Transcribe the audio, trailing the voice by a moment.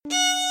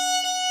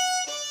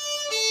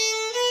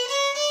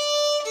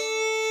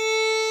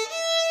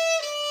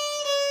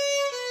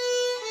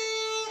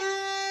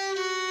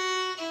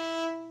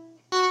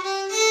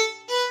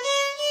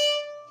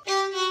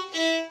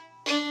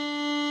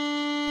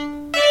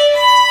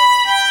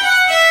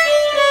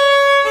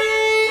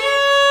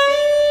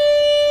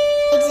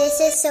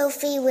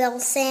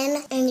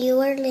Wilson, and you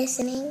are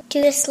listening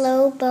to the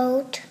Slow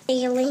Boat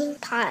Sailing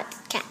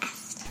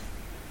Podcast.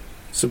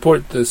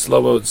 Support the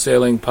Slow Boat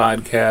Sailing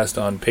Podcast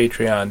on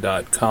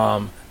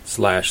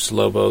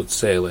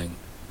patreon.com/slowboatsailing.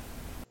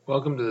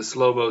 Welcome to the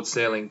Slow Boat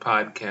Sailing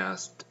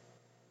Podcast.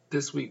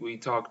 This week we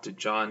talked to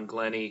John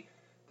Glennie,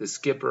 the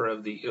skipper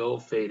of the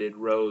ill-fated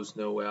Rose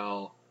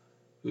Noel,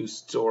 whose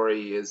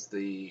story is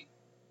the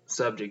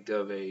subject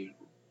of a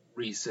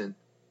recent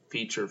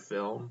feature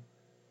film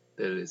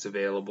that is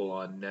available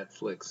on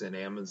Netflix and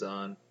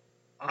Amazon.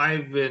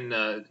 I've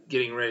been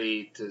getting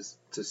ready to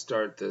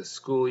start the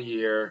school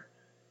year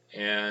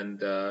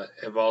and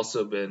have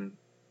also been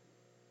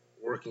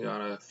working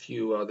on a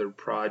few other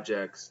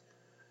projects.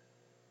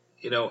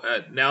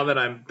 Now that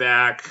I'm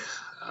back,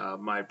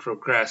 my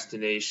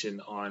procrastination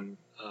on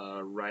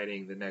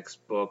writing the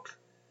next book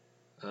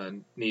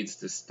needs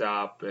to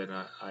stop, and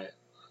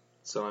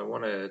so I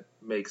want to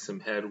make some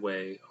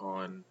headway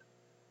on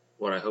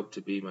what I hope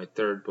to be my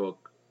third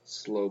book,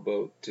 Slow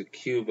Boat to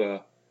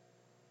Cuba.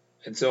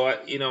 And so,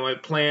 my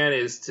plan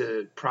is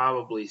to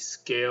probably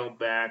scale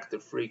back the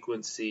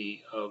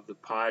frequency of the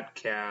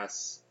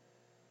podcasts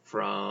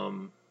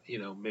from,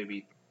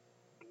 maybe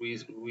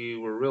we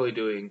were really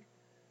doing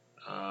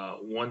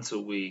once a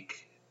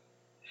week,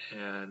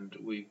 and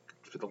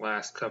for the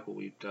last couple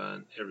we've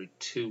done every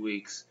 2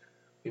 weeks.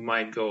 We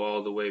might go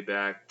all the way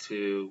back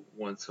to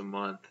once a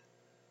month.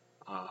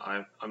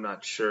 I'm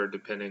not sure,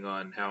 depending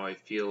on how I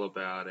feel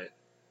about it.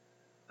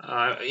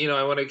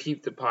 I want to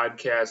keep the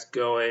podcast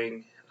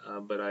going,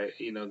 but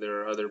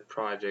there are other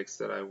projects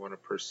that I want to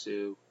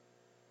pursue.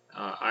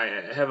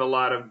 I have a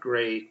lot of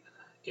great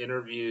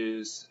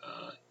interviews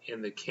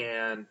in the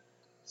can.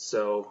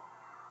 So,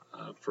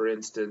 for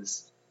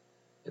instance,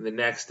 in the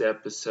next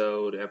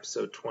episode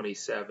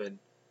 27,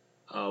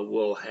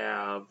 we'll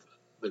have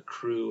the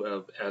crew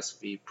of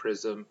SV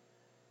Prism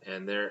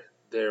and their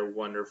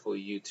wonderful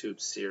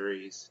YouTube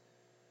series.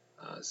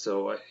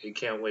 So I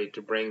can't wait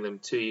to bring them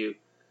to you.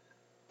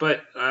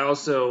 But I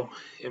also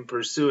am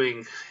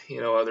pursuing,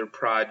 other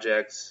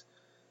projects.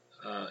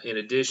 In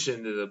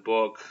addition to the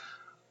book,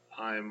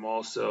 I'm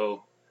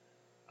also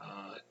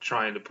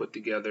trying to put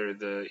together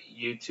the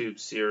YouTube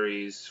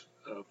series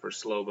for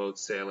Slow Boat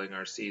Sailing,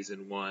 our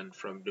Season 1,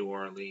 from New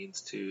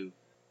Orleans to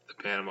the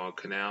Panama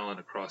Canal and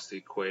across the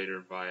equator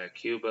via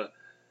Cuba.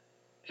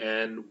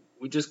 And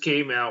we just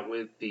came out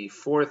with the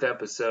 4th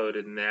episode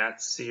in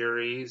that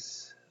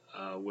series,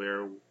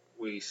 where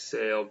we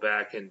sail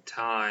back in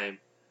time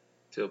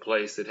to a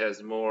place that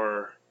has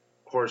more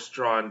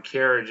horse-drawn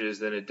carriages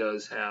than it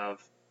does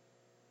have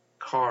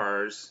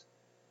cars.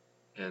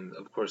 And,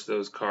 of course,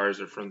 those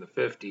cars are from the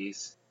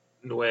 50s.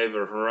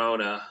 Nueva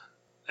Gerona.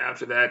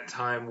 After that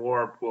time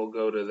warp, we'll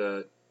go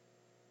to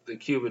the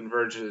Cuban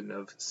version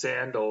of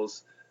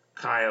Sandals,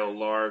 Cayo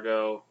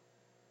Largo,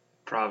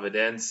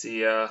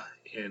 Providencia,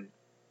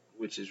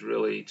 which is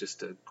really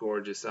just a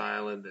gorgeous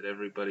island that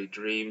everybody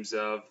dreams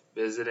of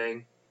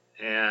visiting,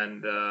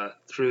 and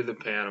through the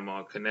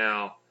Panama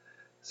Canal.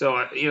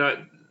 So,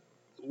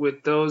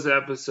 with those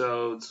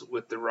episodes,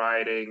 with the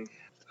writing,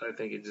 I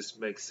think it just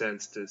makes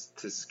sense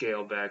to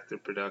scale back the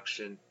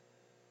production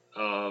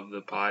of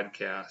the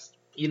podcast.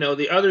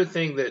 The other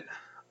thing that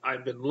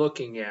I've been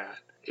looking at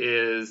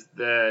is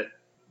that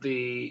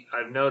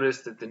I've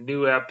noticed that the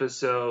new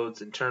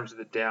episodes, in terms of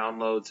the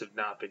downloads, have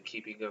not been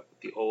keeping up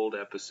with the old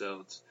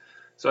episodes.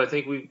 So I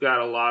think we've got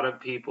a lot of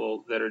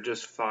people that are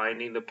just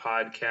finding the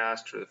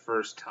podcast for the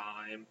first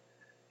time,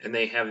 and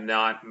they have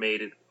not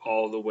made it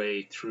all the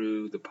way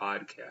through the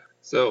podcast.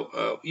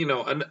 So,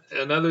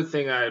 another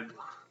thing I'd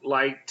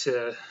like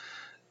to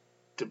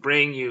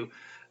bring you,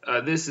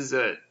 this is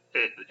an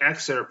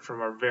excerpt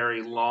from a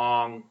very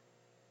long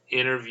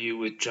interview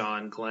with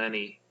John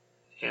Glennie.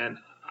 And,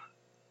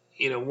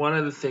 one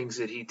of the things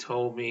that he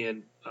told me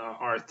in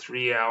our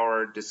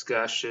 3-hour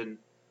discussion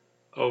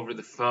over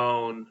the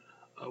phone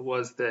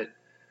was that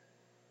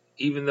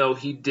even though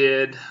he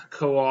did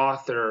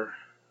co-author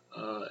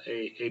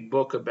a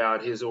book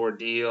about his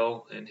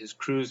ordeal and his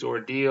crew's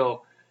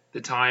ordeal, the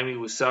time he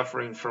was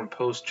suffering from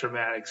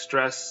post-traumatic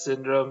stress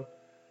syndrome,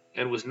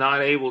 and was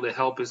not able to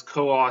help his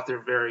co-author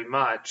very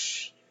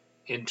much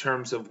in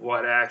terms of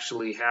what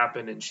actually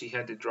happened, and she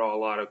had to draw a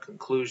lot of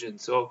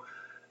conclusions. So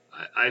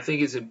I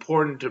think it's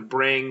important to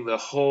bring the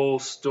whole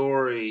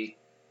story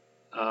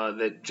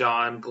that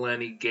John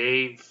Glennie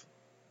gave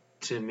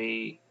to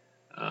me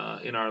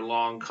in our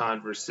long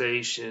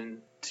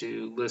conversation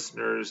to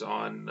listeners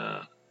on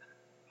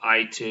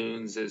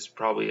iTunes as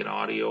probably an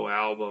audio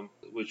album,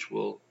 which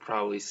will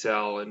probably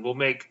sell. And we'll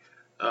make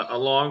a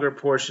longer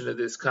portion of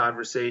this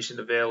conversation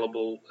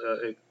available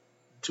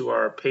to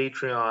our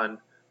Patreon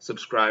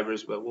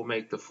subscribers, but we'll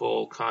make the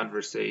full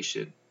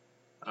conversation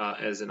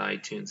as an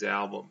iTunes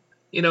album.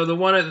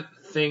 One of the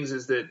things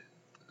is that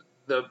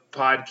the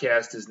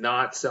podcast is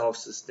not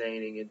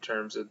self-sustaining in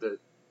terms of the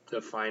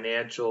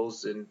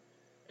financials,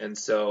 and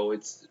so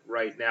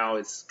right now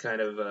it's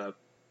kind of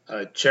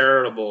a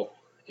charitable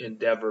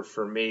endeavor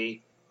for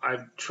me.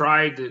 I've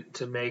tried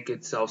to make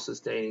it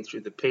self-sustaining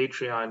through the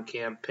Patreon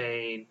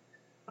campaign,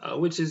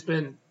 which has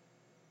been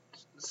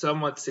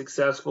somewhat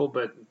successful,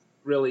 but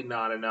really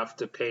not enough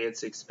to pay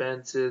its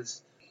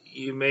expenses.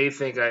 You may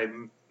think I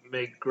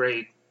make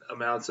great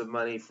amounts of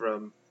money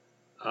from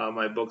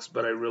my books,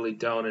 but I really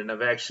don't. And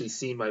I've actually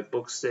seen my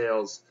book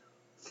sales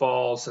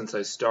fall since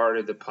I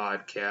started the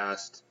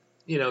podcast.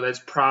 That's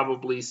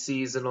probably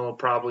seasonal,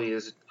 probably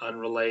is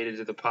unrelated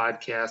to the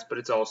podcast, but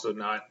it's also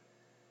not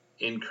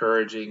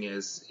encouraging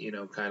as,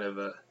 kind of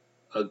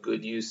a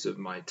good use of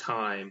my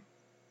time.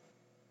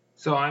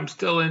 So I'm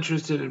still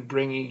interested in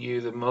bringing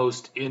you the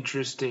most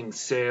interesting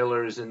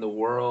sailors in the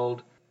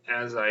world,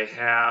 as I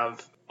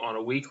have on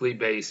a weekly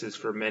basis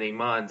for many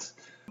months,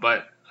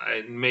 but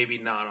maybe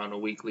not on a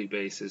weekly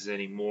basis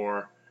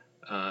anymore,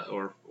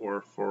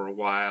 or for a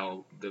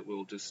while that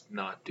we'll just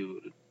not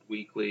do it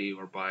weekly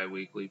or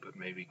bi-weekly, but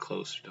maybe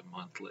closer to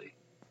monthly.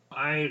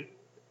 I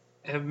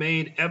have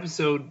made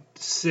episode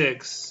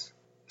 6,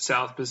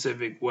 South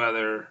Pacific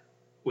Weather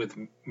with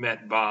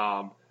Met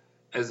Bob,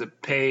 as a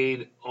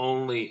paid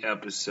only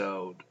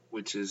episode,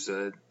 which is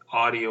an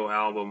audio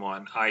album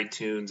on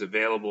iTunes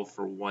available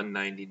for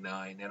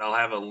 $1.99. And I'll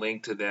have a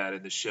link to that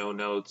in the show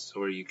notes,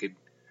 or you could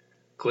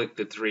click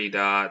the 3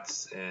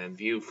 dots and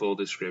view full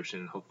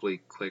description, and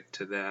hopefully click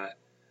to that,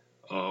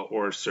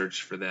 or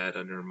search for that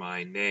under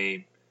my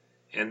name.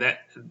 And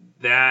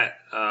that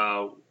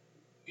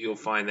you'll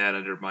find that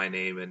under my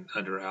name and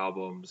under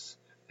albums.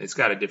 It's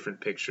got a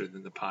different picture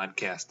than the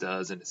podcast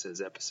does, and it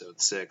says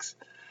episode 6.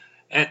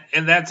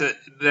 And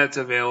that's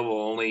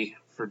available only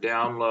for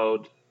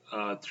download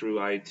through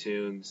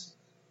iTunes,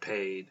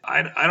 paid.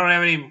 I don't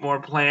have any more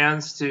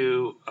plans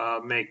to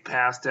make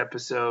past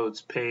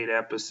episodes paid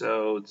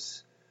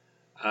episodes,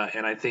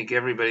 and I think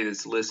everybody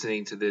that's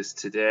listening to this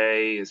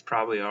today has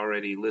probably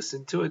already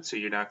listened to it, so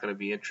you're not going to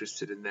be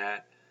interested in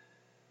that.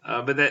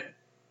 But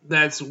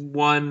that's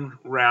one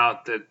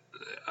route that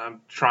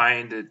I'm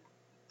trying to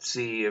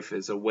see if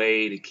there's a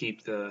way to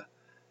keep the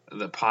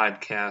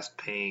podcast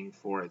paying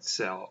for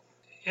itself.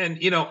 And,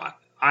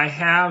 I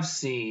have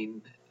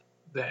seen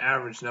the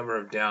average number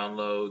of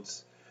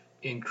downloads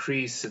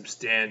increase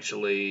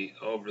substantially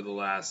over the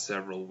last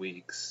several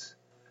weeks.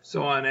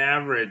 So on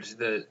average,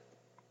 the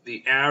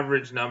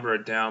average number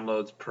of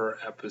downloads per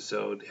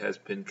episode has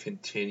been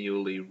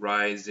continually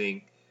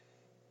rising,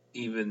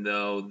 even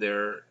though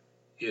there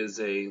is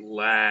a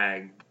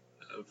lag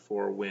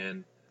for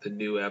when the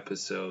new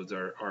episodes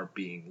are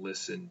being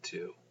listened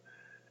to.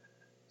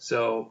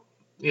 So,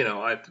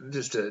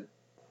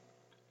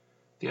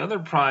 the other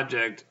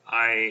project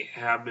I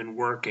have been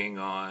working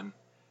on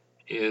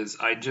is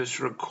I just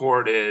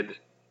recorded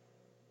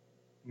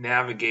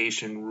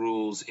Navigation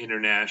Rules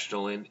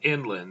International in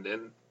Inland.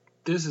 And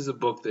this is a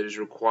book that is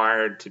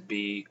required to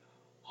be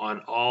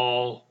on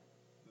all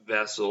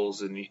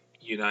vessels in the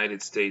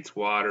United States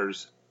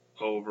waters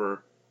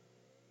over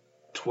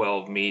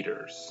 12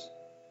 meters.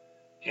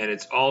 And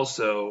it's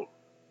also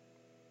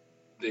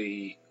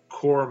the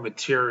core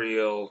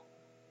material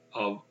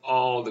of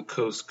all the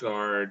Coast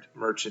Guard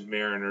Merchant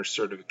Mariner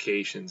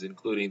certifications,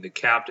 including the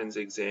Captain's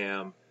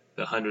Exam,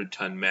 the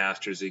 100-ton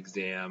Master's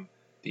Exam,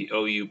 the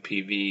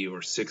OUPV or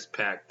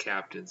 6-pack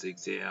Captain's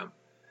Exam.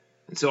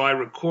 And so I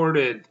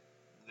recorded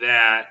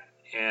that,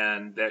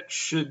 and that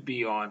should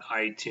be on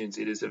iTunes.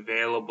 It is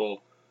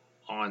available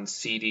on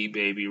CD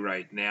Baby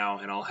right now,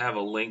 and I'll have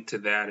a link to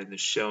that in the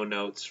show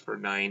notes for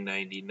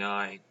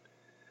 $9.99.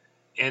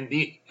 And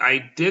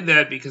I did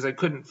that because I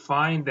couldn't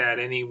find that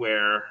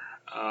anywhere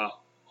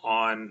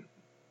on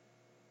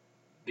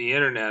the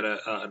internet,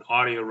 an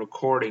audio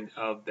recording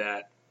of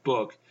that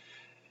book.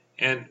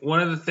 And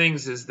one of the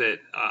things is that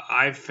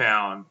I've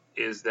found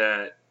is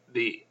that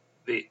the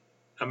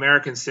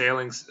American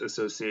Sailing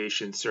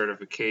Association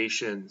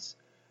certifications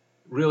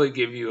really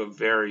give you a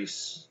very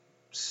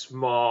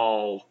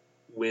small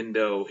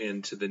window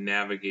into the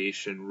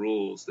navigation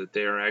rules, that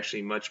they are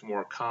actually much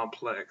more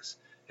complex.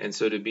 And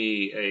so to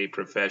be a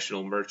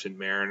professional merchant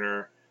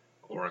mariner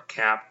or a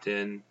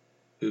captain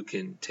who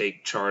can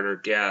take charter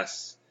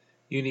guests,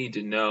 you need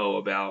to know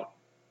about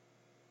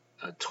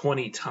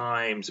 20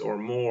 times or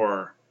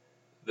more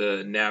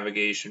the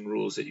navigation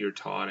rules that you're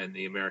taught in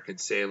the American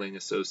Sailing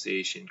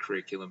Association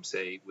curriculum,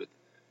 say,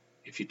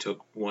 if you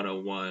took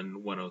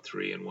 101,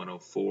 103, and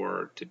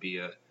 104 to be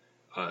a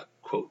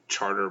quote,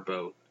 charter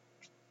boat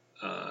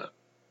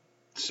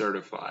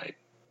certified.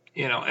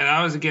 And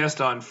I was a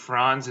guest on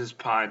Franz's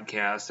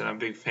podcast, and I'm a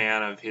big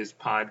fan of his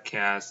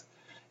podcast,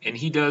 and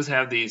he does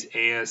have these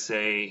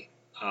ASA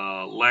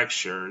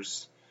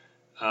lectures,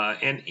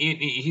 and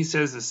he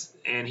says this,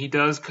 and he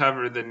does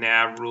cover the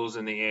nav rules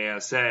in the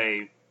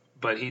ASA,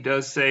 but he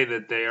does say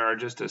that they are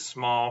just a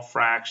small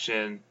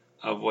fraction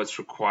of what's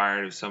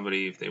required of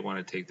somebody if they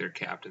want to take their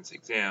captain's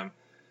exam.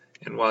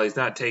 And while he's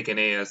not taken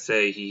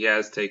ASA, he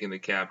has taken the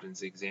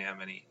captain's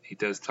exam, and he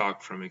does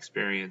talk from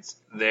experience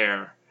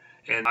there.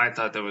 And I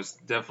thought there was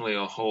definitely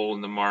a hole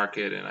in the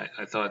market, and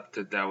I thought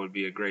that would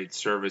be a great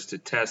service to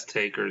test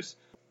takers.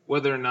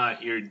 Whether or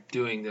not you're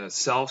doing a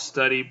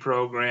self-study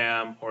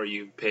program or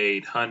you've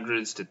paid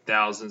hundreds to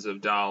thousands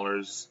of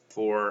dollars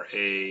for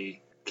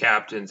a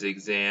captain's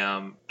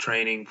exam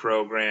training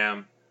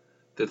program.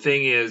 The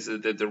thing is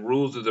that the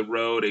rules of the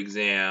road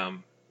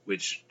exam,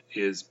 which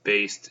is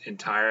based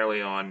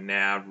entirely on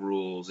NAV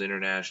rules,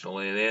 international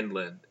and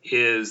inland,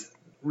 is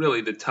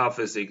really the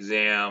toughest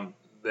exam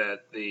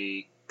that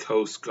the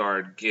Coast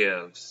Guard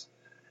gives.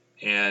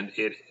 And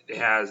it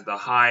has the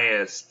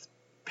highest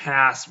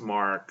pass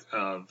mark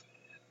of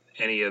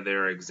any of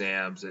their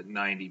exams at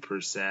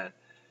 90%.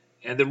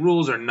 And the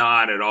rules are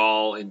not at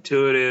all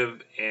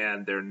intuitive,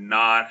 and they're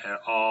not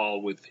at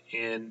all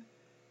within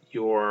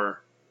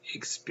your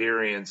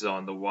experience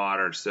on the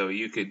water. So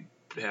you could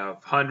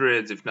have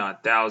hundreds, if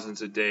not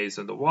thousands of days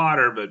on the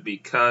water, but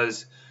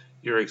because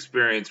your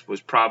experience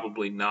was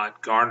probably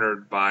not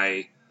garnered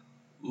by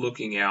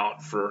looking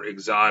out for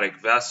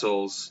exotic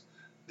vessels,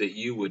 that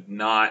you would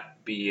not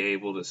be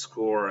able to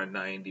score a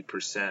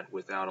 90%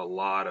 without a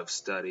lot of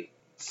study.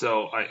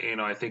 So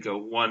I think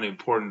one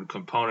important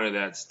component of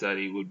that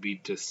study would be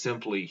to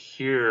simply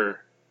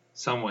hear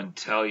someone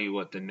tell you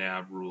what the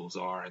NAV rules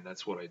are, and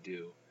that's what I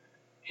do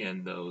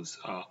in those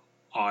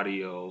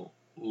audio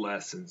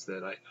lessons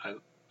that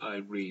I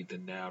read the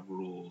NAV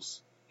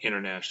rules,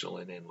 international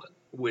and inland,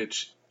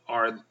 which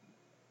are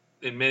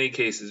in many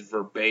cases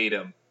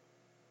verbatim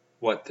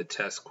what the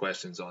test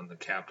questions on the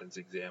captain's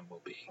exam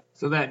will be.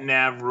 So that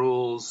NAV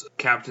rules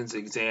captain's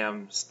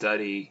exam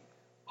study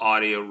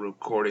audio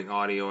recording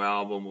audio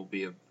album will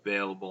be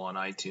available on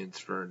iTunes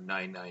for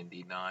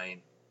 $9.99 in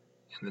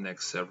the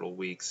next several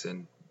weeks,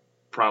 and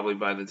probably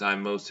by the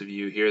time most of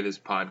you hear this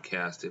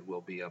podcast, it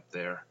will be up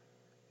there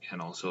and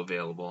also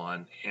available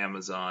on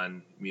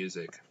Amazon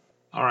Music.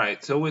 All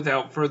right, so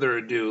without further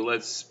ado,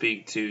 let's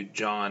speak to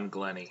John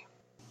Glennie.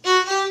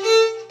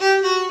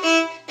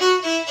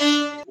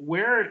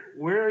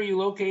 Where are you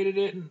located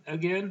in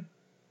again?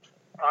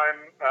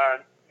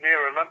 I'm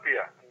near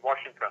Olympia in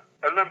Washington.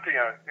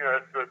 Olympia,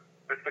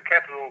 it's the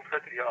capital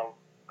city of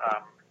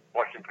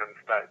Washington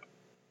State,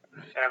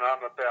 and I'm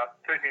about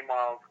 30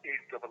 miles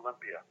east of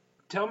Olympia.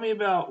 Tell me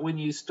about when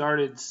you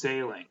started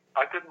sailing.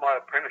 I did my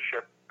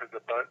apprenticeship as a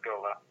boat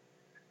builder,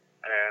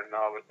 and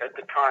at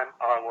the time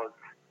I was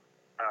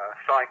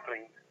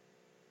cycling,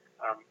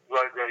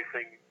 road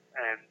racing,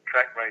 and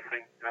track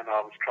racing, and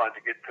I was trying to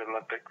get to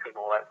Olympics and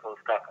all that sort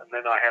of stuff. And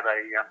then I had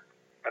a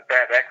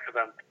bad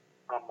accident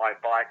on my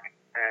bike,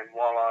 and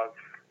while I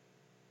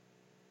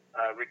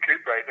was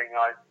recuperating,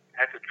 I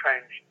had to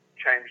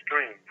change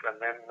dreams.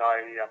 And then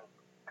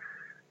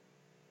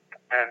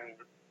and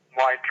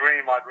my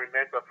dream I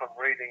remember from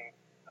reading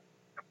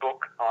a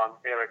book on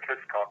Eric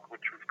Hiscock,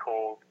 which was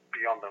called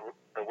Beyond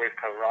the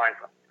West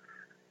Horizon.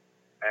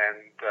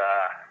 And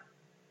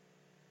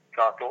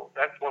so I thought,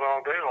 that's what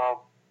I'll do.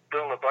 I'll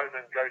build a boat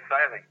and go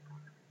sailing.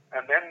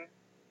 And then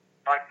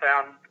I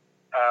found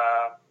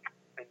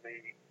in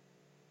the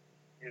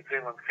New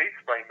Zealand Sea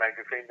Spray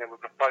magazine there was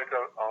a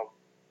photo of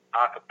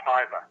Arthur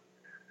Piver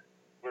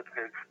with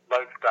his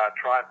Lodestar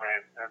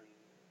trimaran in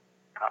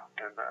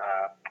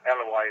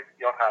Alawai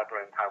Yacht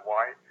Harbour in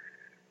Hawaii.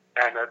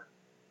 And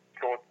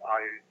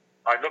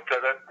I looked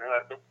at it, and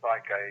it looked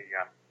like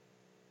an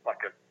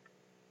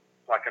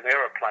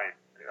aeroplane.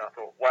 And I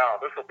thought, wow,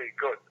 this will be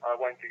good. I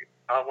won't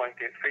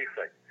get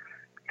seasick,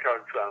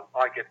 because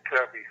I get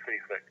terribly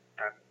seasick,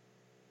 and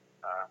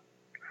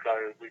so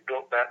we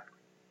built that.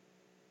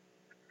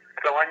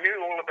 So I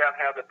knew all about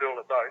how to build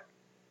a boat,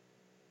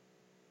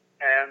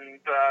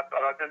 and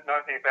but I didn't know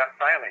anything about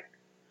sailing.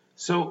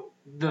 So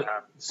the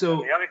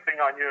only thing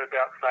I knew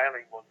about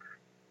sailing was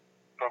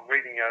from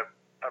reading a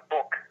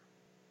book,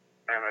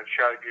 and it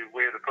showed you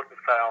where to put the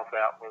sails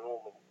out with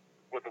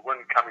the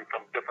wind coming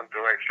from different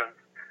directions.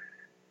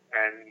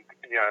 And,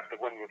 if the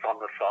wind was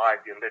on the side,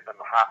 you let them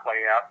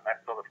halfway out and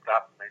that sort of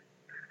stuff.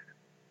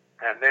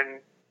 And then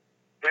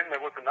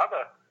there was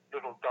another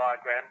little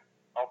diagram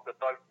of the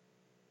boat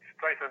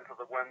straight into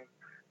the wind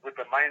with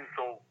the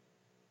mainsail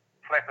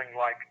flapping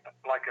like a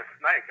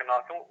snake. And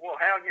I thought, well,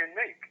 how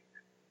unique.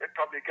 It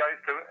probably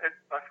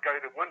must go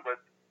to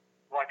windward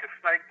like a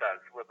snake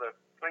does, with a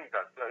thing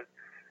does.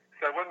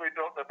 So when we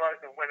built the boat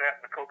and went out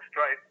in the Cook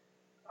Strait,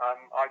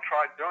 I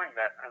tried doing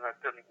that and it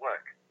didn't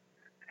work.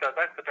 So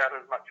that's about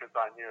as much as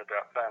I knew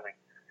about sailing.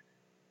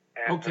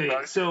 And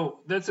okay,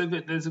 so that's a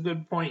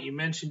good point. You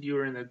mentioned you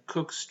were in the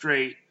Cook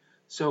Strait.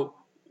 So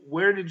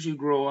where did you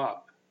grow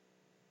up?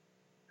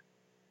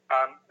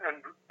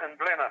 In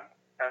Blenheim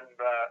and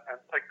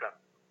Picton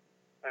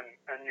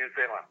in New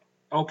Zealand.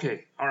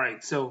 Okay, all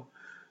right. So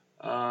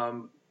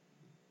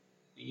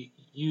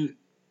you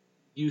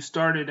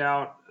started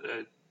out.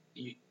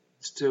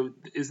 So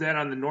is that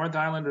on the North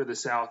Island or the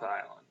South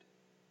Island?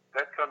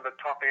 That's on the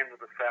top end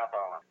of the South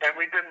Island. And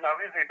we didn't know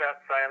anything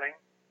about sailing,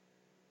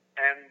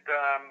 and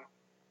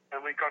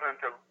we got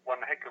into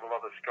one heck of a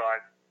lot of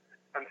strife.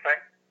 In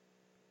fact,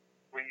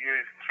 we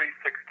used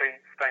 3/16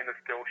 stainless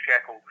steel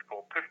shackles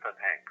for piston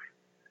hanks,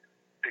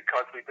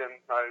 because we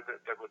didn't know that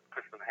there was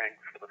piston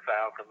hanks for the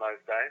sails in those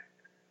days.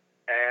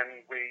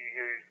 And we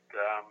used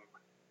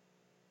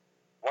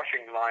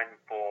washing line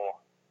for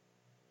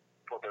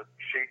the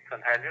sheets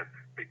and halyards,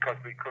 because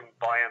we couldn't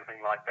buy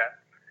anything like that.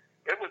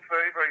 It was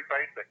very, very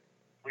basic.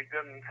 We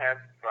didn't have,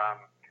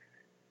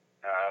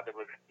 there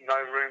was no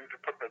room to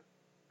put the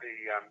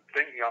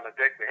dinghy on the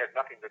deck. We had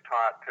nothing to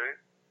tie it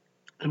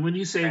to. And when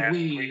you say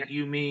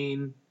you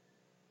mean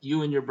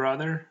you and your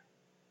brother?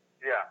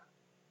 Yeah.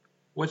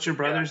 What's your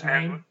brother's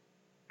name?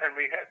 And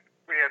we had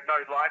no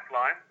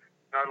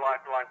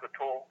lifelines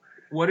at all.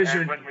 What is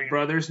your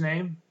brother's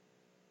name?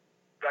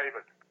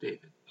 David.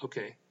 David.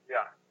 Okay.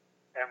 Yeah.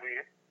 And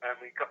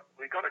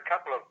we got a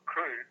couple of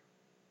crew,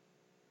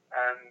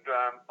 and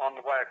on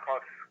the way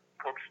across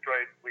Cook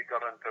Strait, we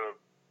got into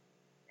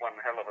one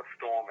hell of a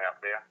storm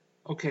out there.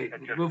 Okay.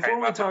 Before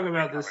we talk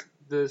about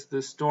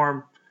this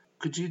storm,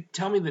 could you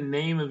tell me the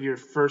name of your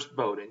first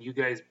boat? And you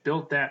guys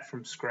built that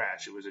from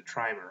scratch. It was a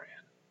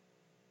trimaran.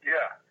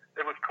 Yeah,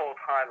 it was called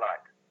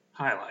Highlight.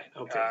 Highlight.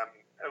 Okay.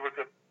 It was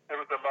a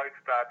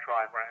Lodestar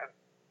trimaran.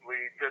 We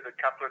did a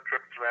couple of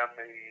trips around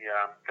the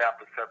South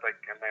Pacific,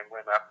 and then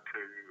went up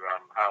to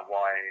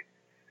Hawaii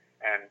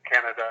and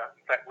Canada.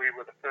 In fact, we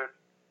were the first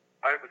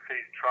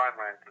overseas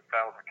trimaran to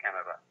sail to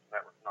Canada.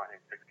 That was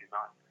 1969.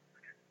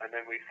 And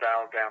then we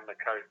sailed down the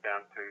coast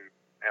down to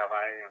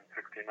LA in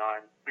 69.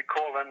 We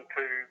called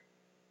into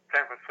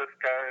San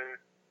Francisco,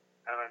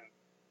 and in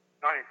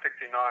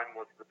 1969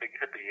 was the big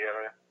hippie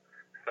area.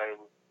 So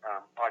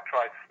I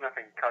tried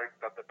sniffing coke,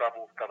 but the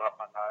bubbles got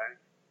up my nose.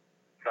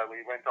 So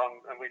we went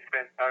on, and we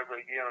spent over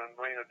a year in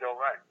Marina del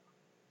Rey.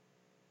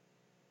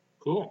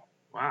 Cool.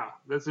 Wow.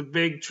 That's a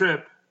big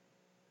trip.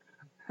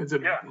 It's a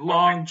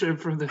long trip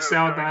from the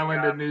South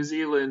Island of New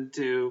Zealand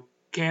to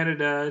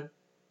Canada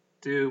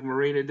to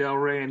Marina del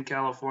Rey in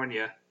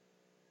California.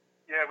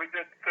 Yeah, we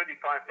did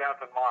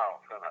 35,000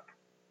 miles in it.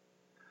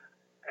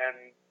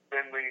 And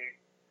then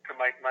to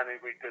make money,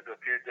 we did a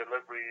few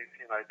deliveries,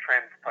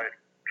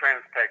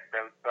 Transpac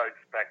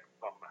boats back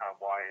from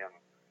Hawaii and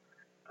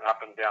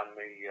up and down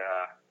the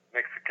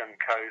Mexican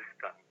coast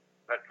and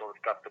that sort of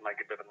stuff to make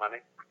a bit of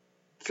money.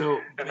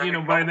 So,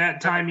 by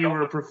that time you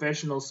were a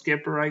professional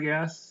skipper, I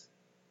guess?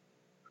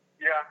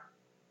 Yeah.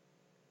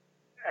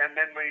 And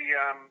then we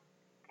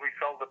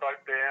sold the boat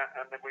there,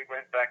 and then we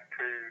went back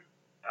to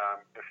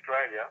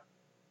Australia,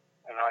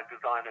 and I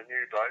designed a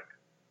new boat,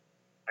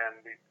 and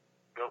we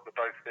built the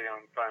boats there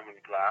in foam and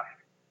glass,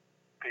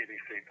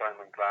 PVC foam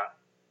and glass.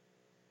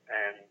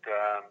 And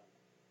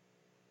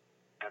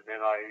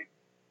then I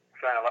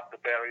sail up the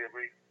Barrier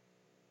Reef,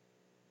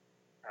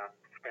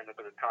 spend a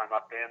bit of time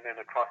up there, and then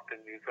across to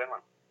New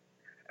Zealand.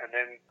 And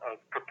then I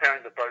was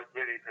preparing the boat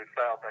ready to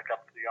sail back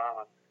up to the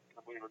island,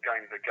 and we were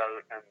going to go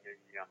in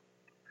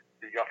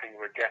the yachting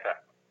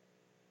regatta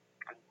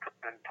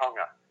in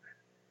Tonga.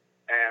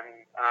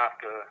 And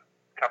after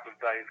a couple of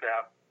days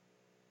out,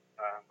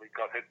 we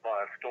got hit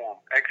by a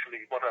storm.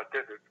 Actually, what I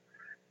did is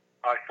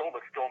I saw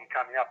the storm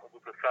coming up. It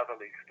was a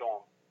southerly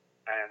storm,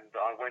 and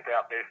I went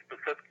out there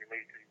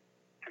specifically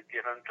to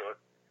get into it,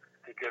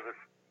 to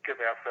give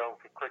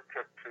ourselves a quick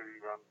trip to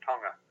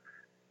Tonga.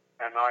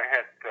 And I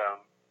had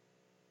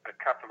a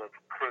couple of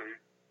crew,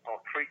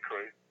 or 3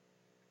 crew,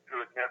 who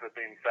had never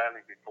been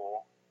sailing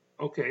before.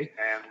 Okay.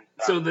 And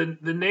so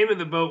the name of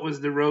the boat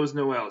was the Rose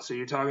Noel. So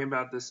you're talking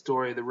about the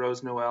story of the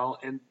Rose Noel,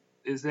 and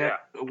is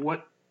that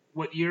what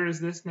year is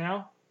this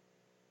now?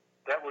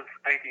 That was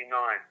 89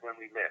 when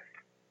we left.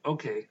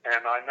 Okay.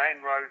 And I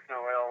named Rose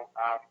Noel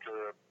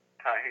after a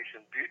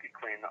Tahitian beauty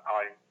queen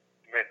I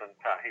met in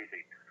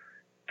Tahiti.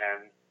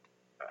 And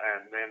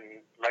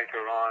then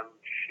later on,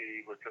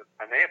 she was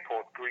an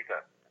airport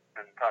greeter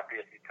in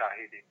Papeete,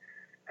 Tahiti,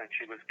 and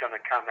she was going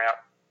to come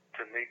out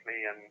to meet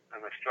me in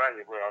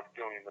Australia where I was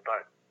building the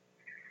boat.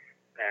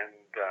 And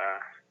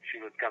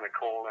she was going to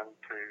call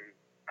into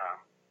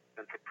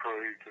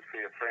Peru to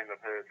see a friend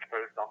of hers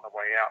first on the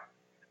way out.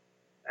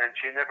 And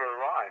she never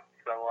arrived,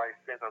 so I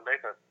sent a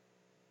letter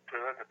to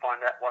her to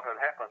find out what had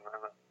happened,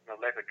 and the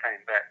letter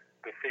came back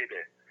deceased,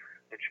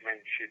 which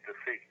means she's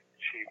deceased.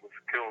 She was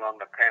killed on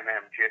the Pan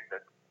Am jet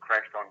that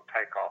crashed on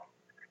takeoff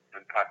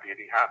in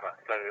Papeete Harbour,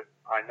 so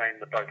I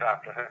named the boat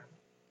after her.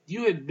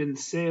 You had been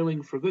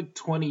sailing for a good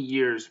 20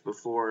 years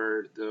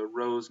before the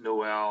Rose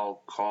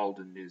Noel called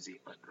in New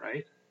Zealand,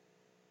 right?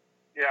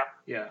 Yeah.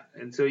 Yeah,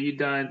 and so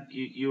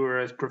you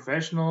were a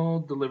professional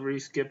delivery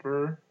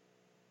skipper.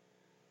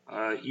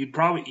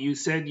 You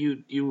said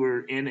you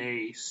were in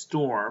a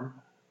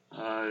storm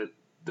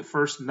the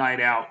first night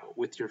out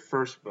with your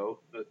first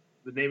boat.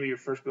 The name of your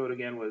first boat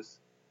again was?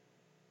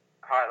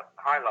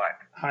 Highlight.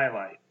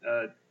 Highlight.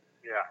 And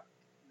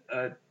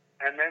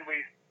then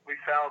we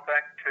sailed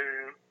back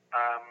to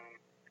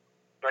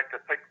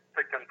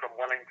Picton from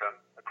Wellington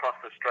across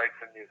the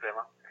Straits in New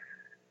Zealand.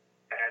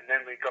 And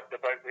then we got the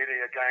boat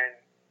ready again.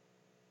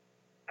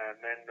 And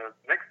then the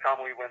next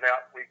time we went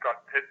out, we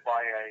got hit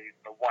by a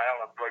whale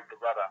and broke the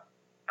rudder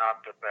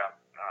after about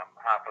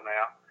half an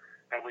hour.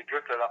 And we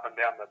drifted up and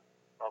down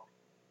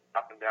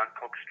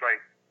Cook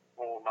Strait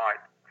all night.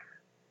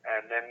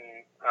 And then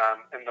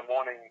in the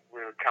morning,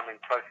 we were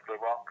coming close to the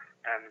rocks,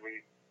 and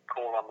we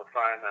called on the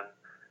phone,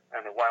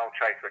 and a whale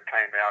chaser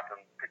came out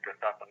and picked us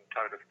up and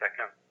towed us back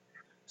in.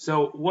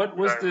 So what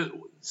was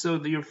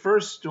your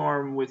first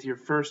storm with your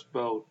first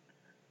boat?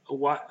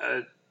 what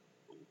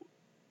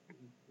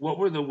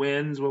were the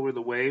winds? What were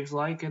the waves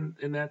like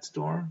in that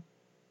storm?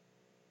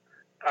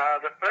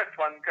 The first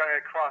one going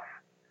across,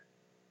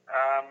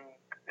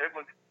 it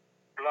was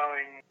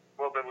blowing.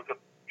 Well, there was a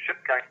ship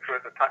going through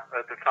at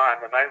the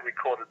time, and they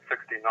recorded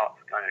 60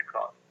 knots going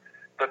across.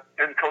 But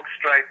in Cook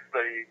Strait,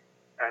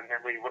 and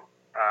then we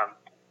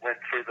went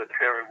through the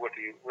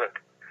Terrawuti Rip,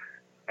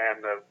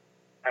 and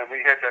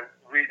we had to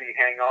really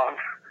hang on.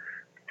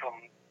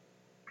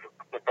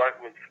 The boat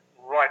was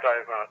right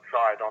over its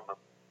side on the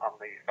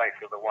face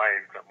of the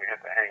waves, and we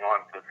had to hang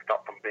on to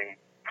stop them being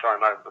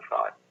thrown over the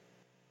side.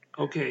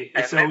 Okay,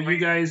 and so you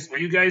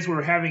guys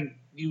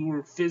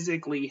were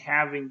physically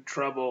having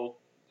trouble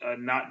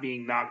not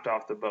being knocked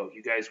off the boat.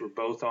 You guys were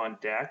both on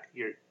deck,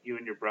 you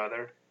and your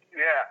brother?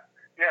 Yeah.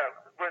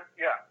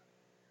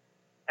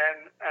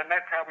 And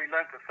that's how we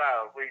learned to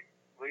sail. We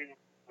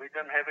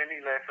didn't have any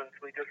lessons.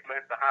 We just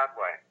learned the hard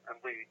way, and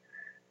we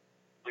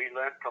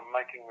learned from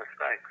making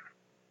mistakes,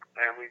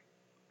 and we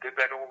did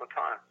that all the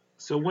time.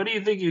 So what do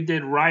you think you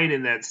did right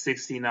in that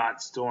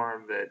 60-knot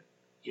storm that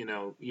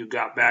you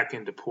got back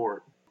into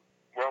port?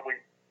 Well, we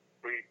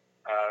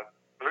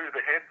blew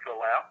the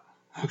headsail out.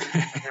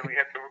 Okay. And then we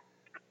had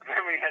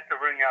to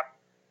ring up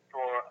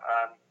for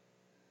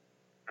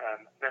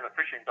then a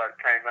fishing boat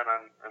came in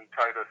and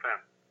towed us in.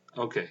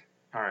 Okay.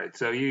 All right.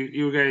 So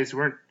you guys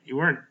weren't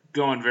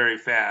going very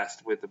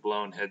fast with the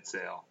blown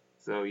headsail.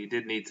 So you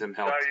did need some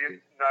help.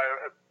 No,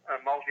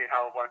 a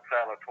multi-hull won't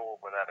sail at all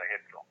without a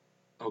headsail.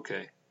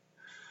 Okay.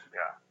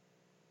 Yeah.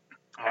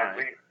 All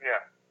right.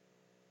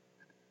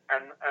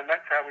 And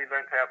that's how we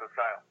learned how to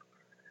sail.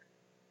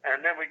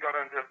 And then we got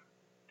into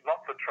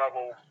lots of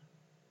trouble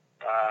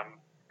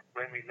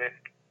when we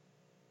left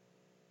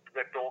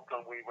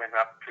Auckland. We went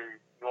up to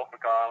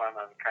Norfolk Island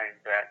and came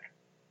back.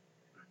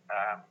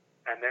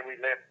 And then we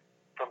left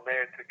from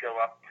there to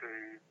go up to...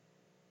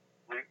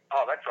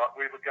 that's right.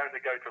 We were going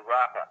to go to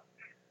Rapa,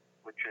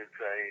 which is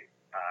a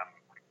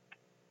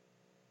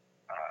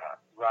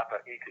Rapa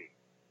Iti.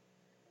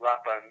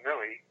 Rapa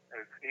Nui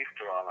is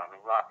Easter Island,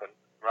 and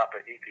Rapa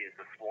Iti is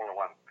the smaller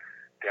one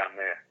down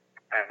there.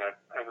 And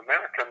an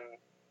American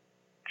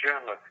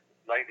journalist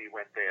lady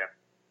went there,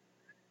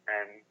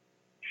 and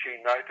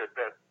she noted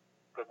that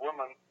the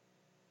women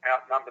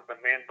outnumbered the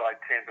men by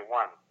 10 to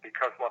 1,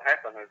 because what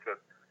happened is that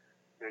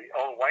the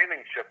old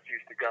whaling ships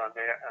used to go in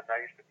there, and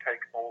they used to take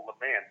all the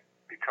men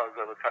because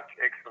they were such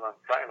excellent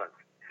sailors.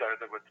 So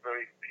there was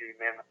very few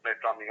men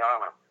left on the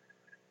island.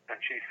 And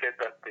she said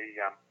that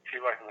she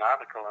wrote an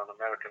article in an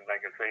American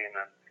magazine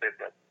and said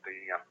that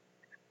the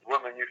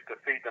women used to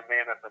feed the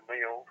men at the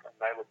meals, and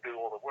they would do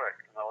all the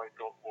work. And I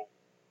thought, well,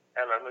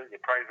 hallelujah,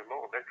 praise the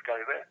Lord, let's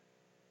go there.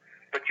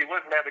 But you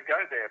weren't allowed to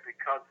go there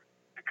because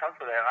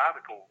of that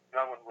article.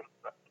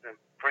 The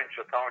French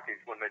authorities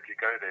wouldn't let you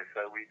go there,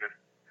 so we just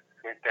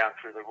went down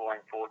through the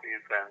Roaring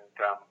Forties, and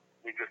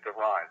we just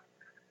arrived.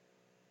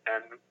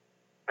 And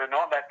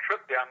on that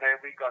trip down there,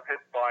 we got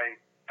hit by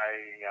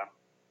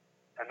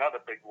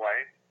another big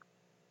wave.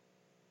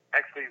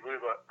 Actually, we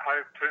were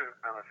hove to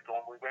in a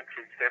storm. We went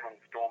through 7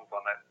 storms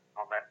on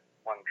that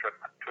one trip,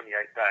 28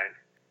 days,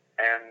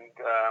 and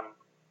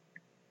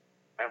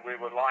we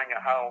were lying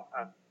at hull,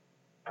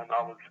 and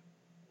I was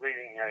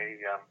reading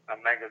a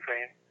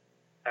magazine,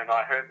 and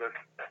I heard this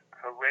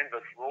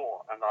horrendous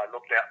roar, and I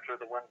looked out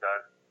through the window,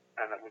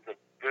 and it was a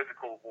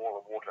vertical wall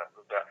of water. It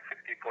was about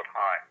 60 foot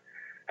high,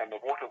 and the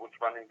water was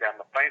running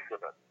down the face of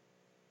it,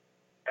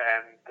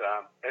 and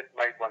it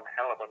made one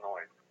hell of a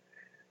noise.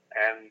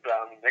 And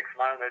next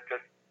moment,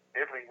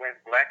 everything went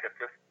black. It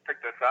just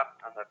picked us up,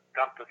 and it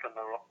dumped us in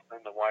the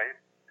wave.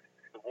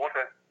 The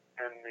water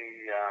in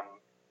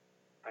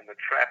the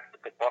trap at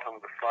the bottom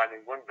of the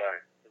sliding window,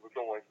 there was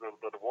always a little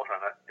bit of water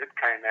in it. It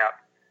came out,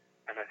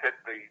 and it hit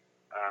the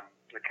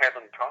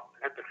cabin top,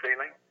 hit the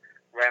ceiling,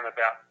 ran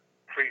about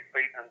 3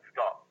 feet and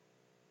stopped,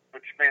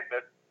 which meant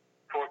that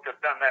for it to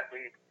have done that,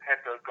 we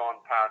had to have gone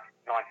past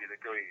 90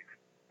 degrees,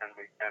 and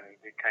we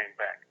came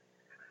back.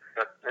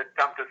 But it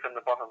dumped us in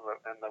the bottom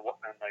of the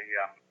wave,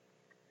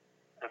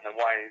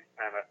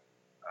 and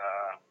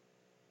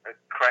it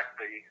cracked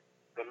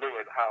the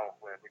leeward hull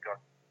where we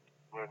got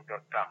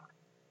dumped.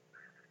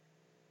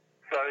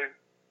 So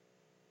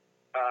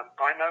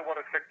I know what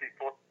a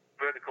 60-foot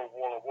vertical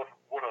wall of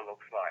water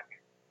looks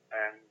like,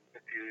 and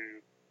if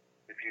you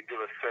do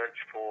a search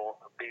for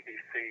a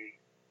BBC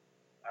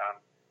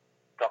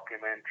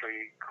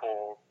documentary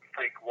called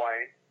Freak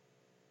Waves,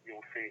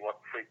 you'll see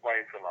what freak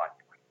waves are like.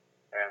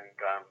 And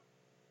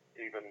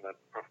even the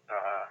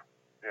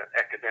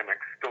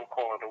academics still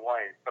call it a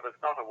wave, but it's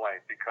not a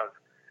wave, because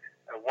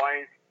in a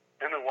wave,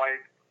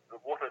 the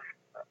water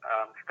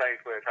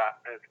stays where it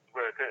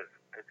is.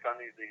 It's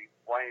only the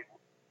wave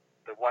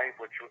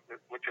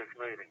which is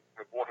moving.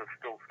 The water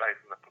still stays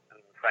in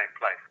the same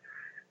place.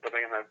 But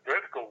in a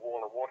vertical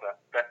wall of water,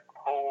 that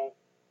whole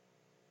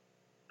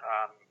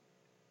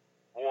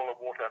wall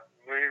of water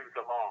moves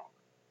along.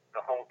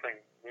 The whole thing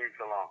moves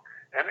along,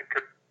 and it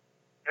could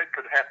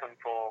happen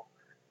for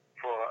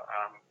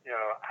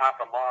half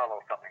a mile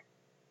or something.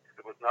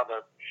 There was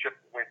another ship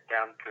that went down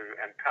down to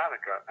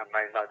Antarctica and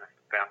they noticed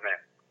it down there.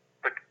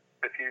 But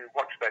if you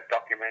watch that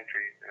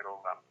documentary,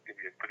 it'll give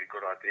you a pretty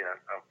good idea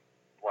of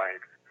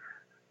waves,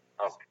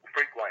 of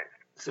freak waves.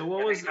 So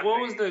what was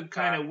the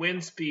kind of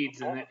wind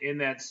speeds in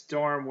that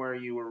storm where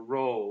you were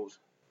rolled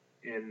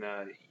in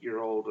your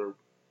old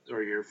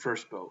or your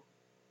first boat?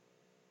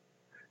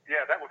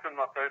 Yeah, that was in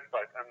my first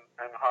boat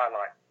and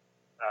Highlight,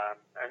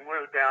 and we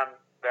were down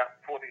about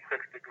 46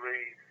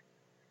 degrees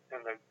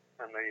in the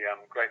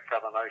Great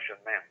Southern Ocean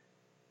then.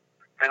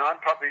 And I'm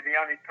probably the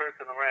only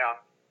person around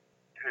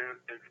who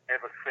has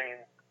ever seen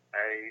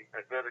a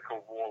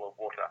vertical wall of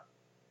water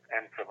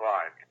and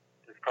survived.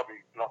 There's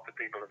probably lots of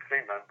people have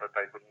seen them, but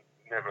they would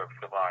never have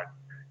survived.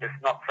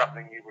 It's not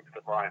something you would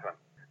survive in.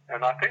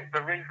 And I think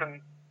the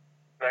reason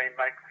they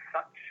make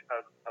such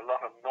a lot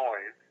of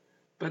noise.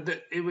 But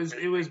it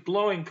was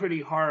blowing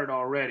pretty hard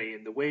already,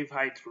 and the wave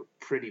heights were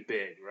pretty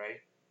big, right?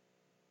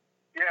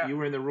 Yeah.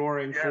 You were in the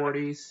roaring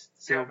 40s,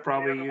 so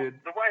probably you'd.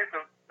 The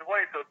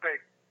waves are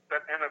big,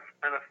 but in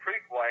a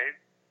freak wave,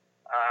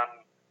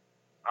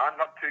 I'm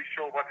not too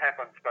sure what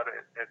happens, but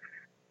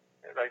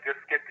they just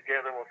get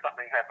together or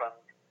something happens.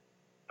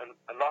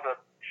 A lot of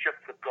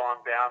ships have gone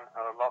down,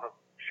 and a lot of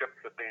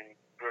ships have been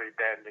very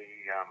badly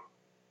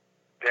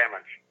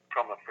damaged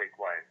from the freak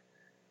wave.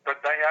 But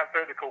they are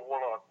vertical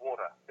wall of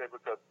water. There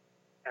was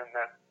in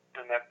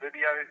that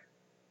video,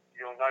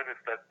 you'll notice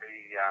that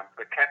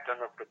the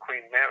captain of the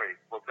Queen Mary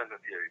was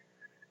interviewed,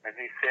 and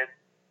he said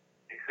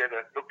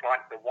it looked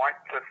like the White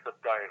Cliffs of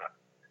Dover,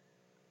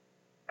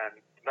 and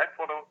that's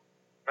what a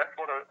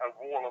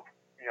wall of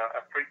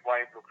a freak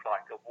wave looks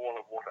like, a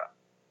wall of water.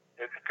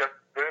 It's just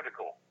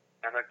vertical,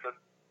 and it just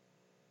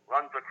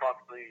runs across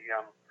the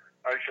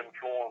ocean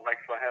floor and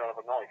makes a hell of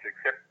a noise.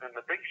 Except in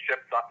the big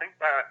ships, I think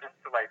they are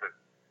insulated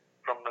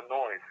from the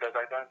noise, so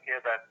they don't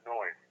hear that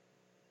noise.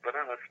 But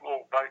in a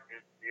small boat,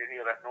 you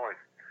hear that noise.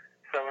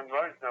 So in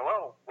Rose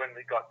Noel, when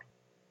we got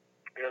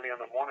early in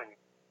the morning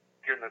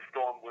during the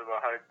storm, we were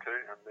hove to,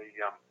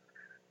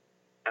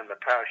 and the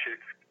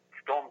parachute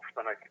storm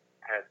spinner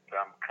had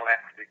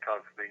collapsed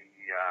because the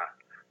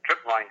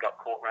trip line got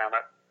caught around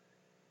it.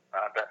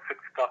 About 6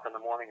 o'clock in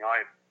the morning,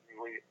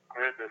 we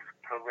heard this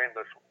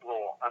horrendous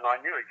roar, and I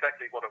knew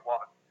exactly what it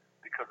was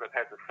because it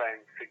had the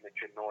same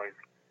signature noise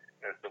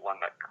as the one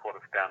that caught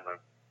us down the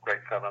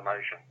Great Southern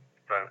Ocean.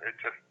 So it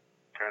just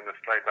turned us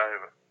straight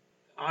over.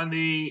 On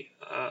the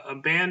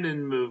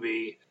Abandoned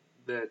movie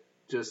that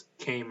just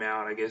came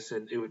out, I guess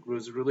it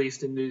was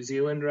released in New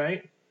Zealand,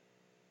 right?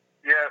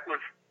 Yeah, it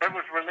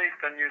was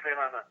released in New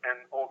Zealand in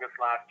August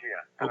last year,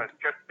 and It's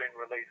just been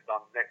released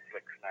on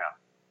Netflix now.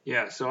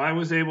 Yeah, so I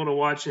was able to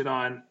watch it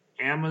on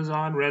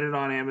Amazon, read it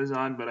on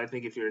Amazon, but I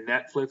think if you're a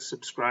Netflix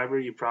subscriber,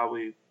 you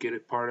probably get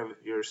it part of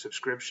your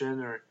subscription,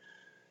 or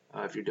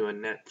if you're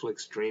doing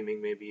Netflix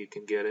streaming, maybe you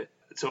can get it.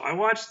 So I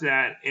watched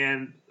that,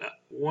 and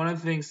one of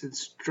the things that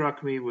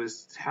struck me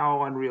was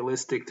how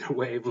unrealistic the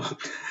wave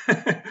looked.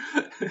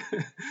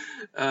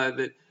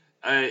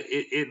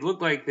 It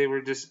looked like they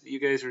were you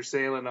guys were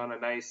sailing on a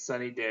nice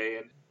sunny day,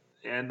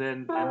 and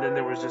then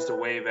there was just a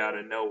wave out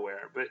of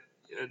nowhere. But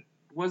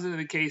wasn't it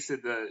the case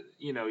that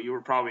you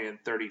were probably in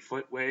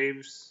 30-foot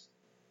waves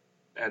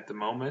at the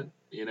moment,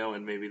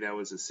 and maybe that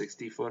was a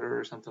 60-footer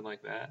or something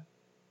like that?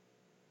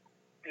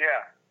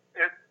 Yeah,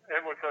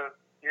 it was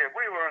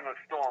we were in a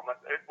storm.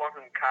 It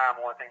wasn't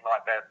calm or anything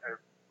like that.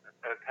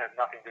 It had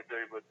nothing to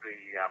do with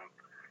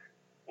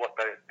what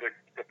they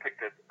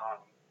depicted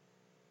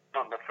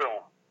on the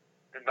film.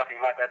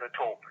 Nothing like that at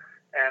all.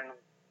 And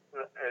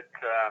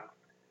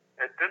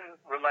it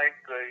didn't relate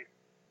the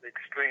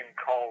extreme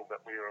cold that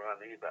we were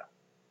in either,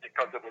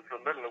 because it was the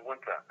middle of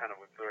winter and it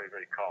was very,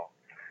 very cold.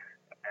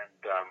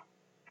 And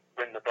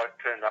when the boat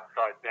turned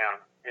upside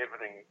down,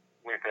 everything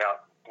went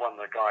out. One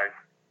of the guys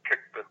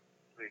kicked the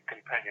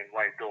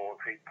companionway doors.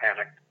 He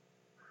panicked,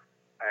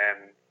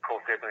 and of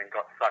course everything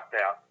got sucked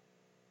out.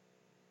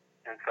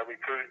 And so we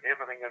threw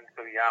everything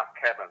into the aft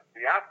cabin.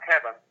 The aft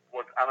cabin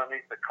was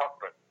underneath the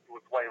cockpit. It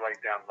was way, way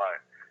down low.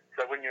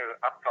 So when you're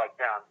upside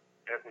down,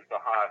 it was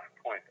the highest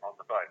point on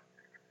the boat.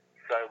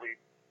 So we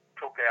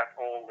took out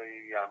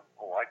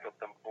I took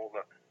them all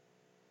the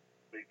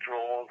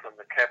drawers and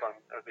the cabin,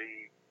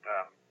 the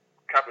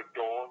cupboard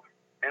doors,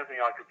 anything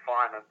I could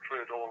find, and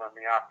threw it all in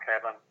the aft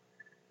cabin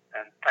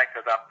and packed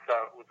it up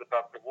so it was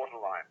above the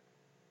waterline.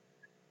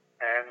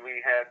 And we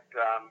had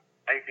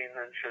 18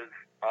 inches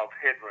of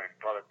headroom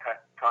by the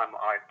time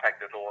I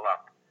packed it all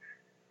up.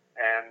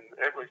 And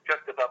it was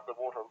just above the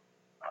water.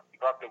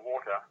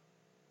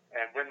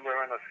 And when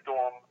we're in a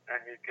storm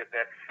and you get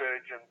that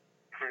surge in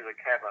through the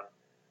cabin,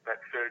 that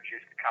surge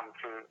used to come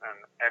through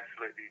and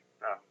absolutely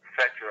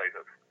saturate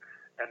us.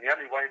 And the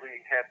only way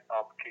we had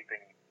of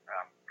getting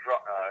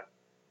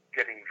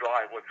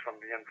dry was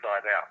from the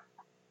inside out.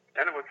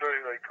 And it was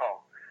very, very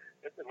cold.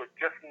 It was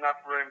just enough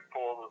room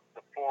for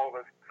the four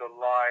of us to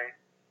lie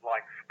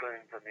like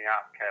spoons in the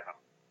aft cabin.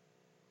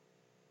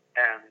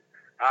 And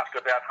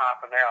after about half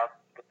an hour,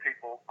 the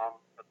people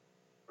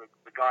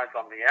the guys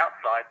on the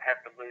outside had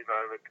to move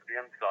over to the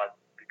inside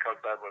because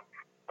they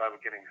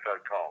were getting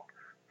so cold.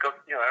 because,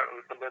 you know, it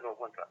was the middle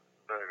of winter,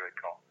 very, very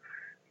cold,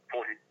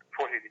 40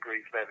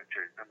 degrees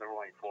latitude in the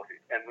roaring 40s.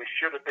 And we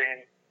should have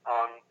been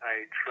on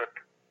a trip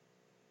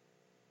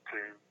to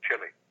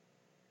Chile,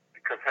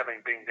 because having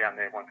been down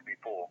there once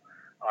before,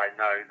 I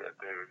know that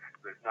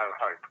there's no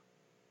hope.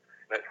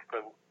 That's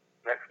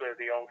where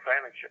the old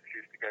sailing ships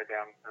used to go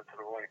down into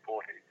the roaring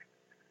 40s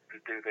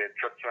to do their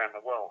trips around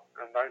the world.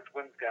 And those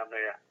winds down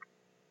there,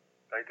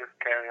 they just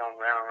carry on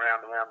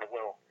round the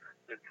world.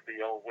 It's the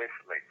old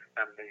westerlies,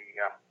 and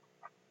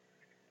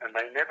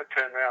they never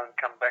turn around and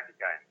come back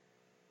again.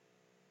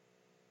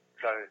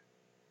 So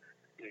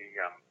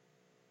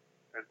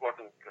it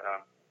wasn't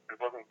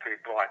too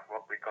bright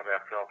what we got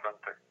ourselves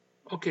into.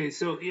 Okay,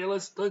 so yeah,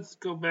 let's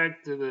go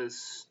back to the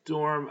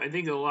storm. I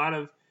think a lot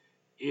of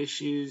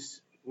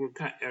issues are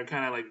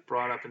kind of like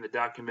brought up in the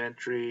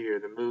documentary or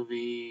the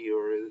movie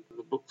or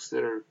the books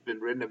that have been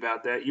written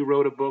about that. You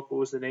wrote a book. What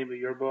was the name of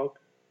your book?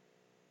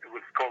 It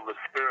was called The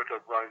Spirit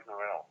of Rose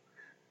Noel.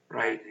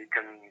 Right. And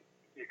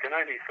you can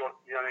only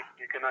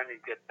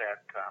get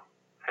that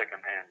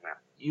secondhand now.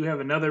 You have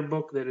another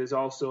book that is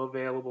also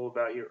available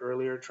about your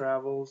earlier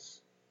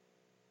travels.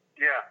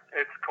 Yeah,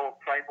 it's called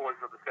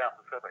Playboys of the South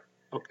Pacific.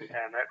 Okay.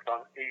 And that's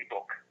on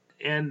ebook.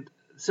 And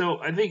so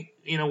I think,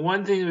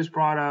 one thing that was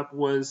brought up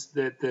was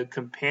that the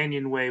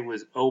companionway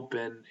was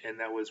open, and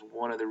that was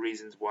one of the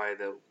reasons why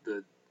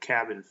the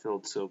cabin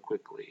filled so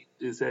quickly.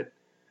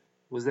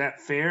 Was that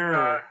fair?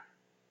 No,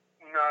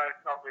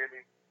 not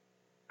really.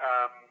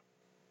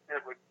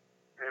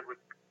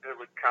 It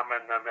would come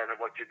in no matter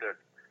what you did.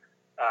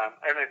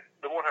 And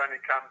the water only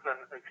comes in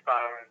as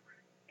far as,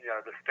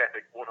 the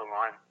static water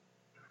line.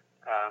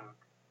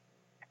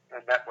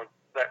 And that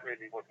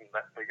really wasn't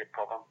that big a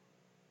problem.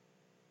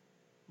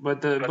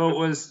 But the boat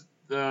was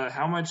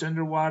how much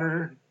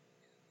underwater?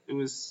 It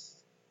was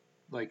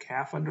like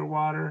half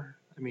underwater.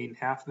 I mean,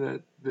 half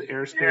the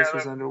airspace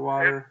was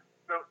underwater.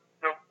 The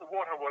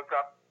water was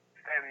up,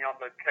 standing on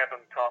the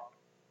cabin top.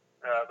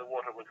 The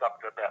water was up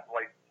to about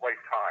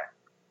waist high.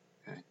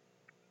 Okay.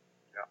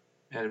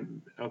 Yeah.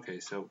 And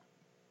so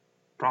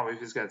probably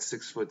if it's got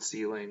 6-foot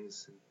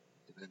ceilings,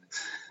 then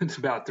it's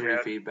about 3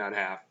 feet, about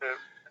half.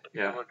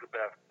 It was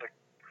about 6'3",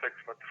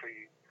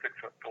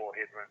 6'4"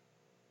 headroom,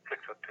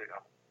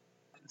 6'2".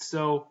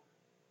 So,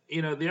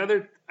 the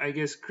other, I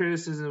guess,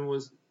 criticism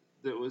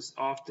that was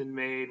often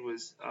made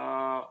was,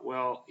 a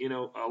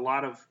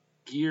lot of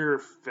gear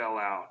fell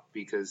out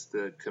because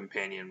the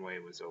companionway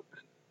was open.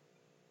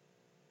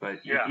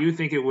 But you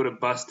think it would have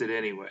busted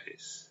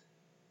anyways?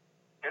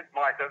 It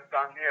might have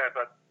done,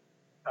 but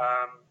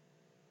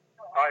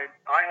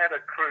I had a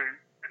crew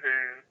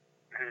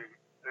who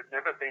had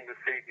never been to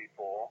sea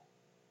before,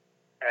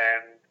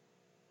 and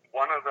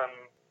one of them,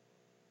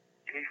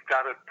 he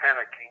started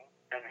panicking,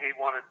 and he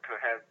wanted to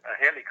have a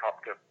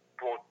helicopter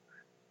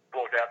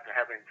brought out to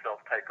have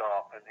himself take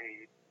off, and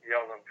he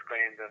yelled and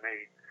screamed, and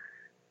he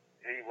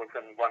was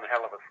in one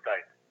hell of a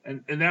state.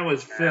 And that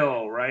was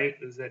Phil, right?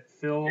 Is that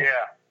Phil?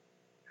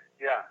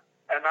 Yeah.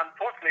 And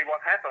unfortunately what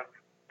happens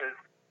is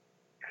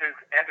his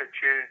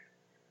attitude,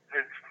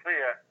 his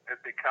fear had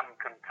become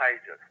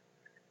contagious.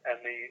 And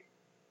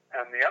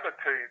the other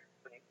two,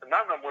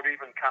 none of them would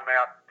even come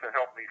out to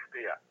help me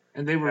steer.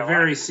 And they were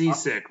very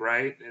seasick,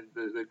 right?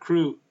 The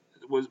crew,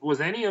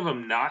 was any of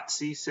them not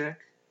seasick?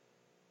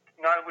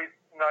 None of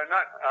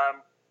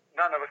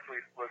us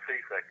were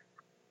seasick.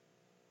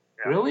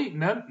 Yeah. Really?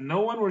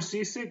 No one were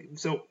seasick?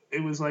 So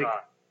it was like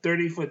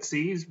 30-foot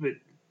seas, but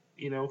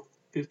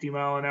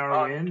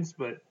 50-mile-an-hour winds,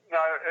 but no.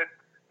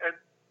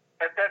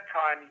 At that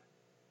time,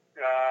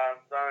 they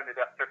were only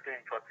about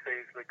 15-foot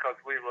seas because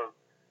we were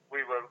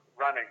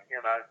running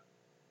in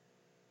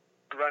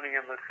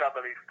the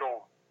southerly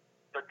storm.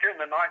 But during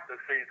the night, the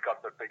seas got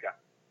a bit bigger.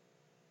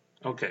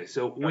 Okay,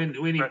 so when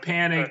he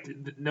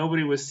panicked,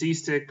 nobody was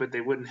seasick, but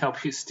they wouldn't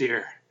help you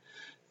steer.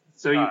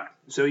 So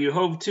you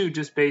hove to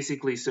just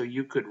basically so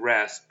you could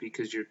rest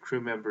because your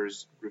crew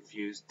members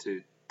refused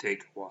to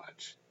take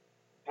watch.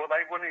 Well,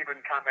 they wouldn't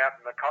even come out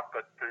in the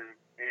cockpit to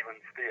even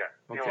steer.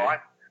 Okay.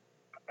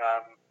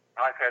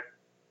 I've had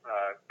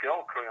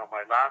girl crew on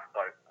my last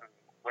boat and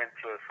went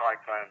through a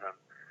cyclone,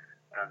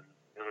 and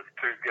there was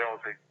two girls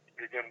who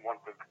didn't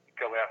want to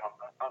go out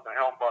on the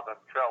helm by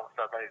themselves,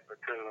 so the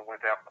two of them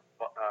went out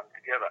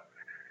together.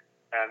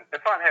 And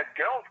if I'd had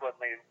girls with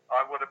me,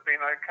 I would have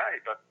been okay.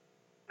 But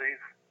these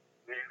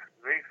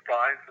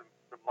guys,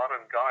 the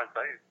modern guys,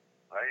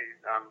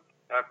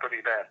 they're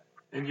pretty bad.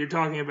 And you're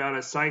talking about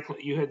a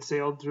cyclone. You had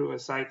sailed through a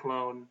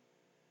cyclone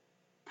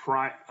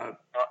prior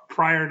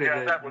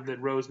to the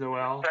Rose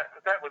Noel.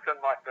 That was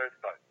in my first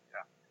boat.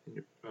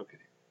 Yeah. Okay.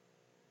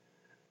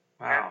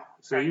 Wow.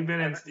 So you've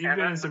been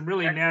in some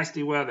really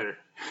nasty weather.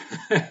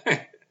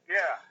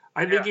 Yeah.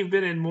 I think you've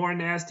been in more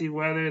nasty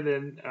weather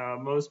than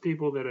most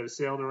people that have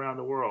sailed around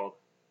the world.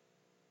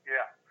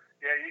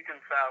 Yeah, you can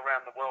sail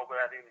around the world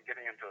without even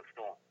getting into a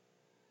storm.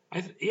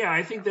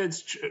 I think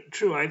that's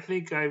true. I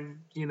think I've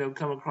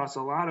come across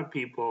a lot of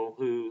people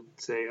who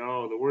say,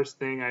 "Oh, the worst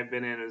thing I've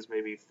been in is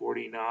maybe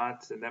 40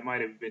 knots," and that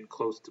might have been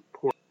close to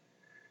port.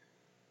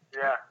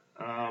 Yeah.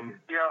 I've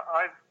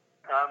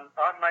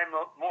made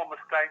more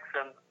mistakes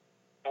than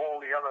all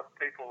the other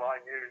people I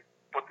knew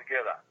put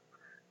together.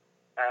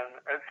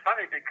 And it's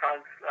funny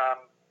because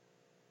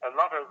a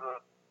lot of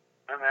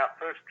in our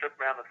first trip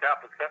around the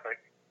South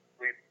Pacific,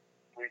 we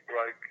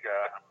broke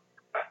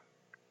 6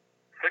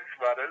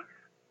 rudders.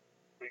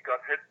 We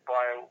got hit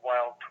by a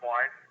whale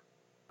twice.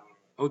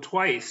 Oh,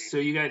 twice. So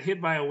you got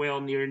hit by a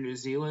whale near New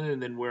Zealand,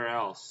 and then where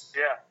else?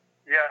 Yeah,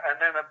 and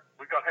then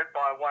we got hit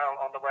by a whale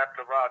on the way up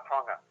to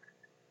Rarotonga,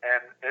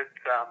 and it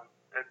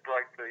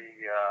broke the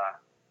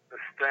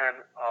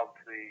stern of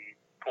the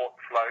port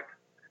float,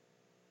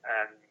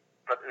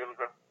 but it was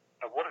a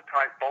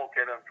watertight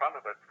bulkhead in front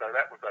of it, so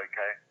that was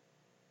okay.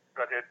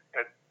 But it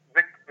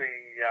nicked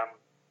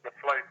the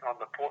float on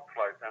the port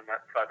float, and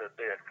that flooded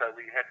there. So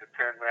we had to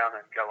turn around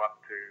and go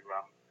up to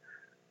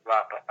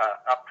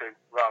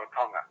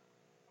Rarotonga.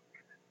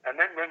 And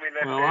then when we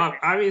left,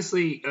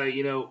 obviously,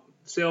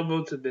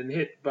 sailboats have been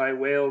hit by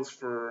whales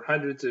for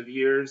hundreds of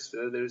years.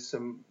 There's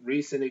some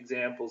recent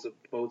examples of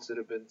boats that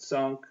have been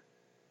sunk,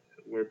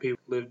 where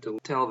people live to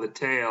tell the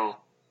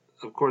tale.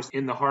 Of course,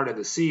 In the Heart of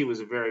the Sea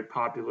was a very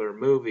popular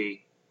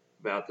movie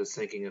about the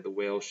sinking of the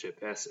whale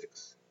ship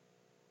Essex.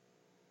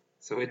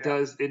 So it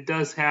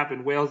does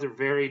happen. Whales are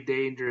very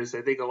dangerous.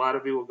 I think a lot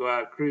of people go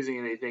out cruising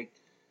and they think,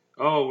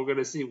 oh, we're going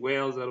to see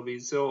whales. That'll be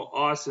so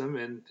awesome.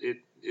 And it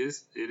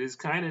is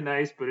kind of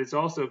nice, but it's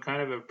also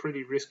kind of a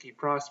pretty risky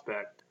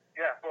prospect.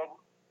 Yeah, well,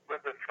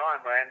 with the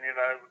Trimaran, it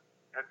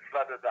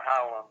flooded the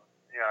hull and,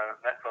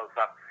 that sort of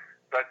stuff.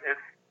 But in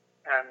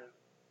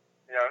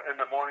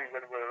the morning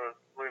when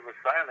we were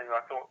sailing,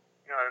 I thought,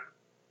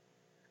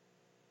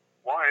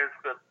 why is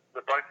the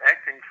boat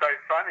acting so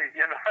funny,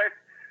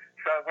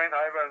 So I went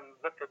over and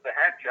lifted the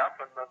hatch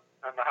up, and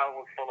the hull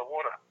was full of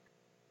water.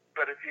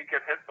 But if you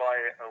get hit by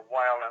a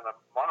whale in a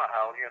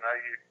monohull, you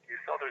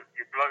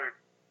blow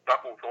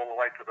bubbles all the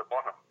way to the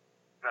bottom.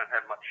 You don't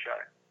have much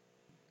show.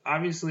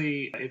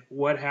 Obviously, if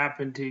what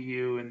happened to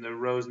you in the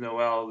Rose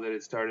Noel, that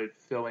it started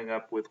filling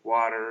up with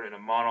water in a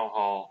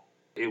monohull,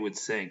 it would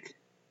sink.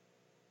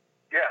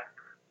 Yeah.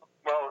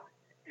 Well,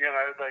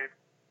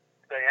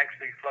 they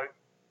actually float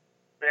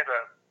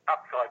better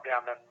upside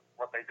down than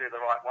what they do the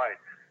right way.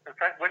 In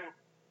fact,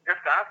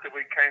 just after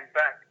we came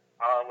back,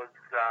 I was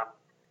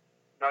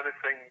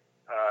noticing,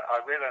 I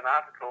read an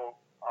article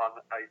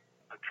on a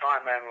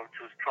Trimaran which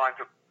was trying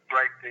to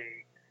break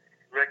the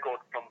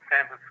record from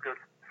San Francisco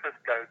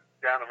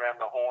down around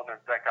the Horn and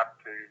back up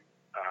to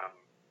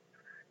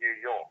New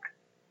York.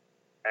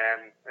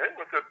 And it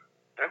was a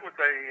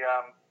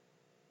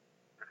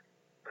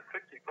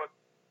 60-foot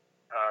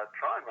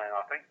Trimaran,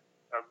 I think,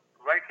 a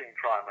racing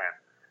Trimaran.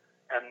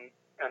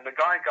 And the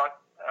guy got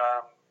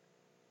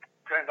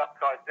turned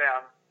upside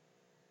down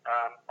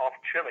off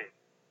Chile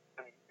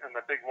in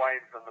the big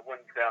waves and the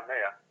winds down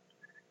there.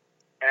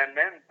 And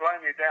then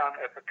blown me down,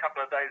 as a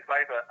couple of days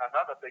later,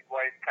 another big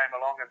wave came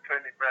along and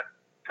turned him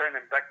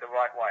back the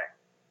right way.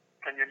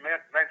 Can you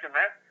imagine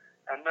that?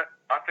 And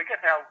I forget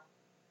how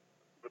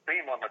the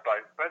beam on the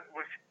boat, but it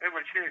was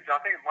huge.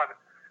 I think it was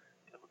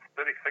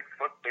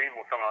 36-foot beam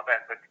or something like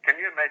that. But can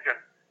you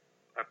imagine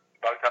a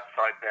boat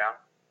upside down,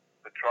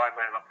 the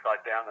Trimaran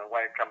upside down, and the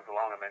wave comes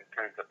along and then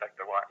turns it back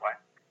the right way?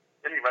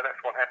 Anyway, that's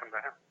what happened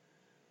to him.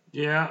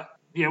 Yeah,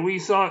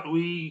 we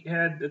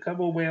had a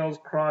couple of whales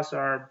cross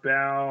our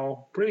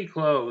bow pretty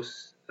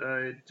close,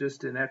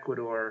 just in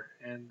Ecuador,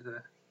 and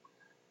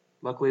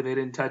luckily they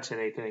didn't touch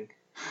anything.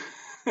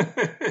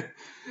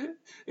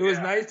 It was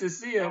nice to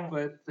see them,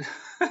 but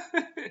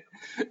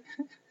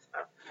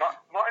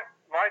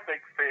my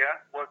big fear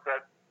was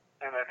that,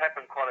 and it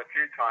happened quite a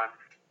few times,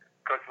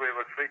 because we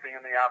were sleeping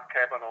in the aft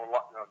cabin, or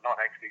not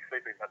actually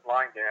sleeping, but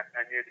lying there,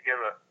 and you'd hear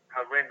a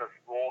horrendous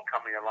roar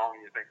coming along,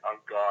 and you think, oh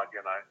God,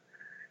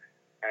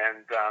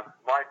 And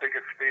my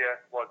biggest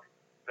fear was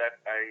that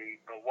a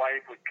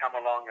wave would come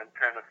along and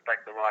turn us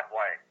back the right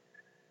way,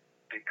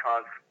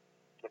 because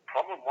the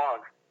problem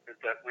is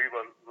that we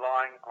were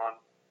lying on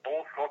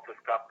all sorts of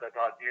stuff that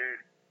I'd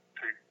used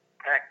to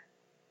pack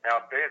our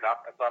bed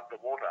up above the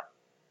water.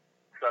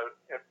 So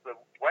if the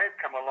wave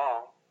come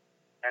along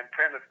and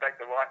turn us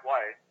back the right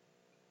way,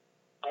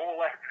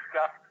 all that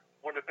stuff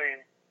we would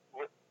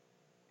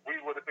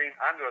have been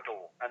under it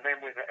all, and then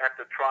we'd have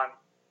to try and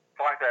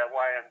fight our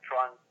way and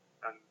try and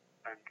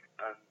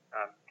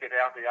get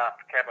out of the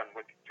aft cabin,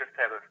 which just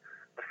had a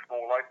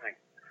small opening.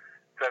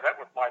 So that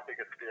was my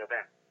biggest fear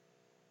then.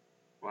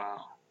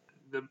 Wow.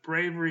 The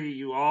bravery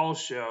you all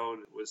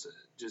showed was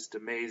just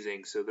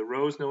amazing. So the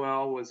Rose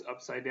Noel was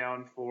upside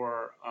down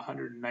for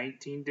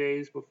 119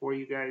 days before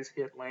you guys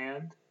hit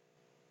land?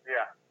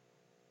 Yeah.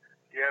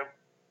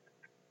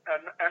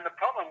 And the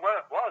problem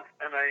was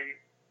in a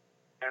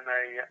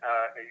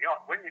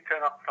yacht, when you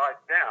turn upside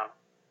down,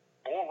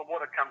 all the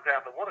water comes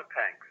out of the water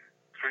tanks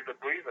through the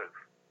breathers.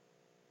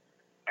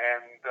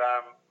 And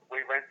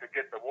we went to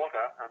get the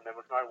water, and there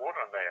was no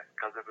water in there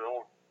because it was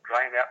all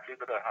drained out through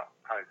the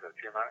hoses,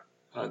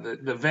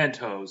 The vent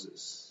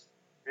hoses.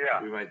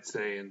 Yeah. We might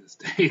say in the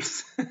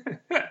States. Yeah.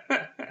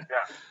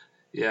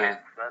 Yeah.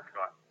 Yes, that's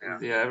right.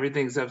 Yeah,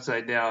 everything's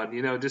upside down.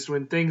 Just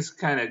when things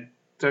kind of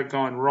start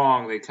going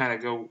wrong, they kind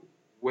of go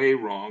way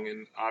wrong,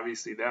 and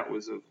obviously that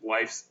was a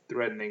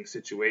life-threatening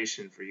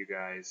situation for you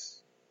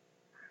guys.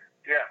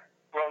 Yeah.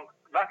 Well,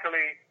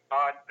 luckily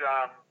I'd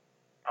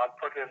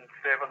put in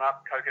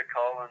 7-Up,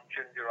 Coca-Cola, and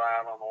ginger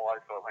ale, and all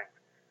those sort of things,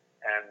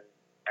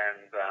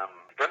 and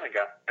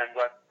vinegar, and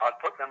I'd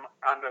put them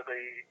under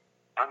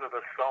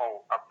the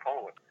sole up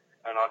forward,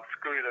 and I'd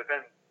screw it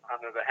in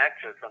under the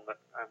hatches and the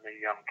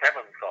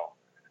cabin sole.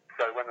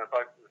 So when the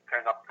boat was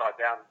turned upside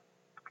down,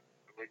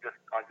 I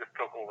just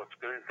took all the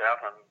screws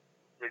out and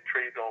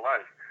retrieved all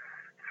those.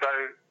 So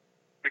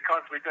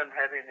because we didn't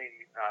have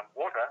any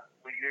water,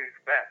 we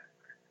used that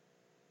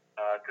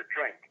to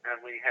drink,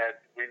 and we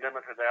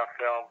limited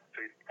ourselves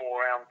to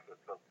 4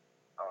 ounces of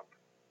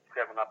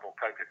 7-Up or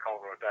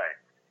Coca-Cola a day,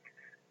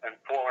 and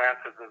 4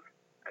 ounces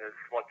is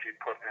what you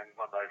put in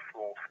one of those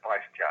small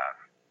spice jars.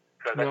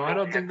 So no, I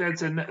don't think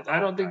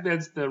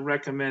that's the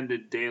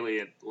recommended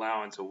daily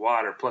allowance of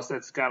water. Plus,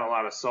 that's got a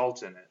lot of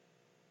salt in it.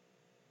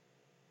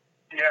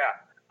 Yeah.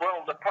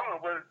 Well, the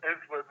problem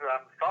is with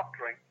soft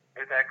drink,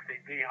 it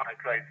actually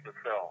dehydrates the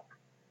cells.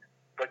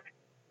 But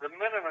the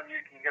minimum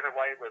you can get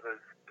away with is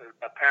 4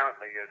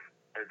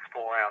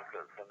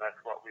 ounces, and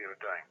that's what we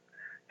were doing.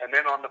 And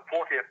then on the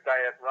 40th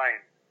day it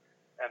rained,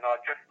 and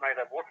I just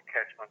made a water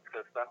catchment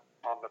system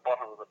on the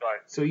bottom of the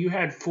boat. So you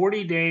had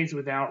 40 days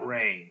without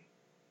rain.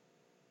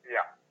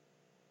 Yeah.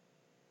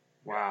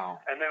 Wow.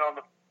 And then I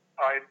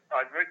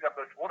rigged up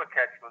this water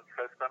catchment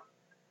system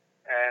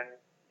and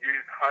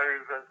used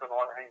hoses and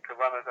everything to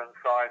run it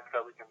inside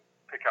so we can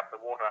pick up the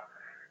water.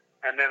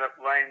 And then it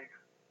rained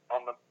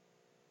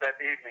that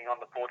evening on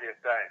the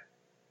 40th day.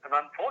 And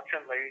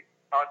unfortunately,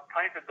 I'd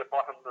painted the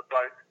bottom of the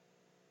boat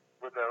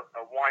with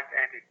a white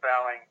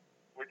anti-fouling,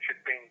 which had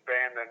been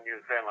banned in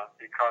New Zealand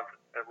because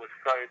it was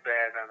so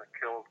bad and it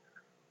killed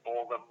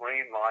all the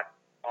marine life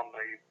on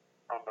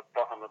the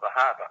bottom of the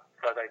harbour.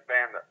 So they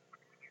banned it.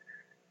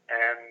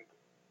 And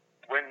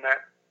when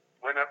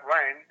it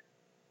rained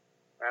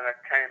and it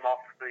came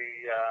off the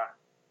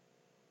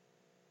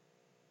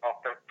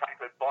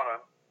painted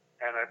bottom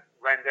and it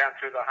ran down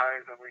through the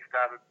hose, and we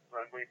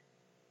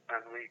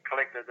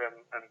collected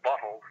in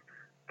bottles,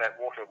 that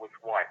water was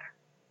white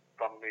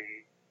from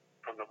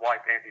the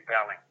white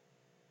anti-fouling.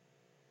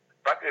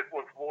 But it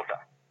was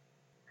water.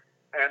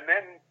 And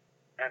then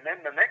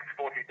the next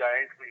 40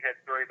 days we had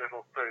very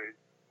little food.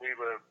 We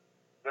were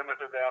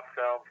limited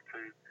ourselves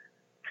to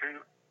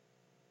 2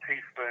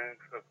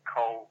 teaspoons of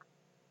cold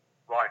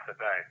rice a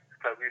day.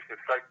 So we used to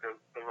soak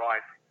the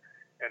rice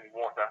in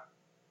water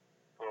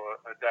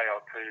for a day or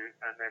two,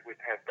 and then we'd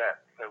have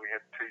that. So we had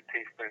 2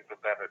 teaspoons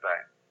of that a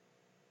day.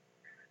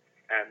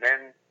 And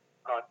then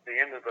at the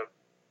end of the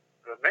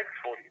next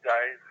 40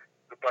 days,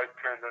 the boat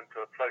turned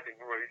into a floating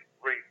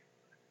reef,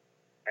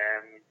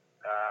 and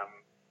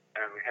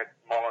we had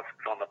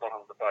mollusks on the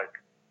bottom of the boat.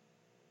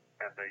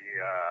 And the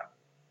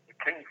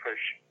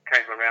kingfish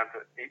came around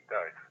to eat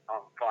those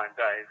on fine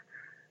days,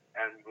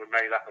 and we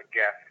made up a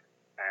gap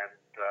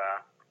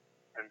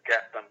and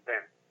gapped them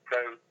then. So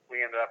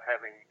we ended up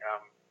having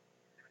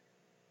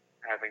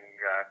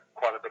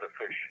quite a bit of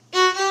fish.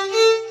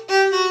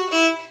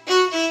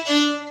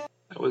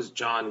 That was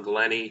John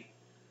Glennie,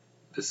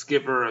 the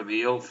skipper of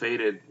the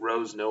ill-fated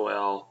Rose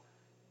Noel,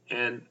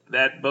 and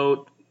that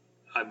boat,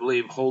 I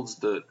believe, holds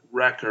the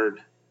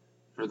record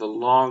for the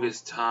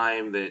longest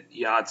time that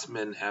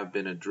yachtsmen have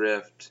been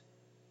adrift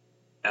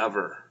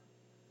ever.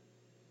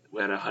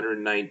 We had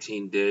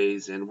 119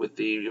 days, and with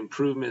the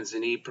improvements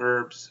in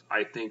EPIRBs,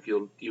 I think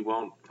you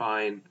won't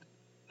find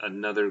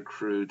another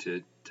crew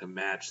to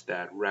match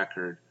that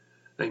record.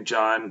 I think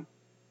John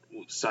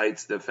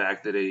cites the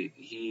fact that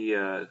he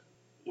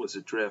was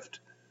adrift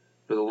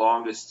for the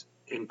longest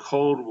in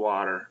cold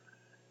water,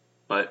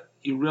 but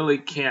you really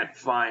can't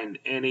find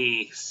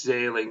any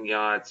sailing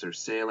yachts or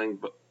sailing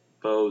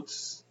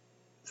boats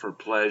for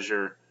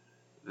pleasure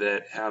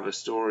that have a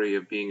story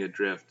of being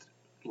adrift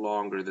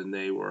longer than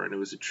they were. And it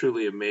was a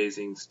truly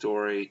amazing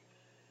story.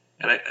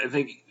 And I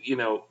think,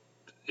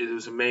 it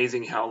was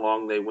amazing how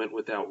long they went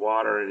without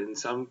water. And in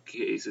some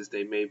cases,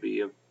 they maybe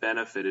have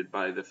benefited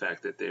by the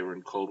fact that they were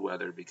in cold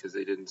weather because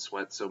they didn't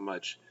sweat so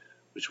much,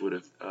 which would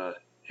have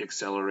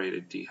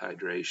accelerated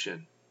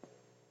dehydration.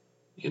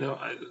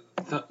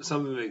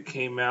 Something that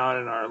came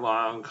out in our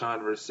long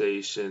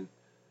conversation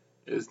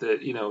is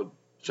that,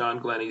 John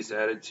Glennie's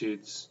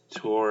attitudes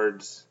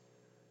towards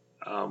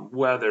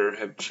weather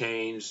have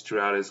changed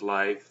throughout his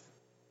life.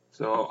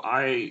 So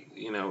I,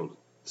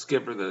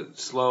 skipper the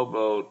slow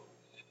boat,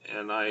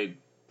 and I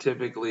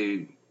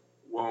typically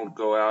won't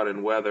go out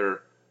in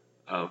weather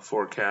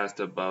forecast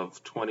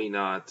above 20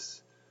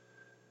 knots.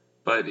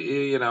 But,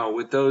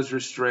 with those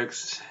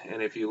restricts,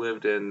 and if you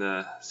lived in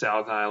the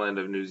South Island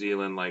of New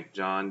Zealand like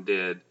John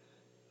did,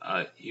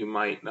 you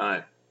might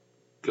not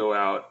go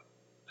out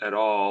at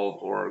all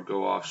or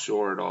go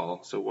offshore at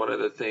all. So one of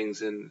the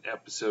things in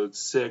episode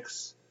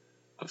 6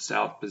 of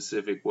South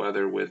Pacific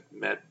Weather with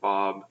Met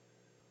Bob,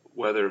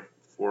 weather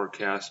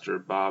forecaster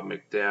Bob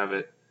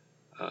McDavitt,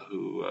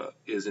 who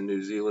is a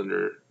New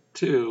Zealander,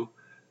 II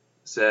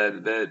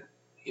said that,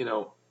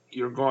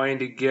 you're going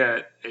to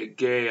get a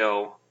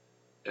gale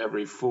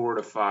every 4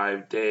 to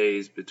 5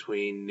 days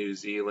between New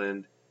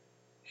Zealand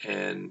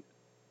and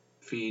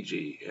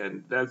Fiji.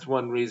 And that's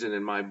one reason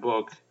in my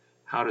book,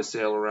 How to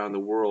Sail Around the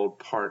World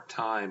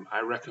Part-Time,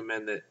 I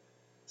recommend that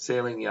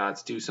sailing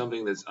yachts do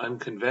something that's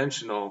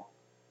unconventional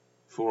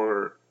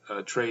for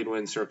trade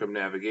wind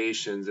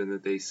circumnavigations, and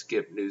that they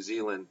skip New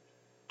Zealand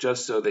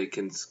just so they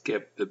can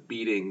skip the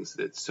beatings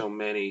that so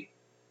many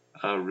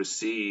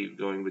receive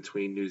going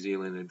between New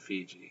Zealand and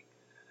Fiji.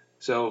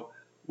 So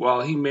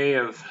while he may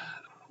have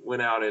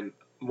went out in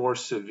more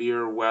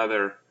severe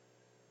weather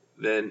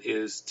than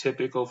is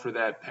typical for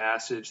that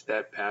passage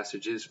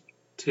is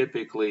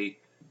typically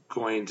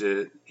going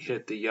to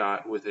hit the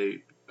yacht with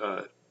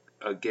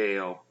a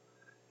gale.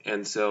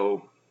 And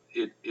so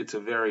it's a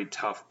very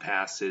tough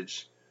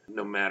passage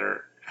no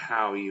matter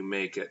how you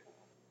make it.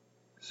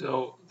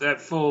 So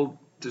that full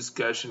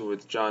discussion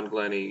with John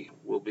Glennie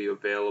will be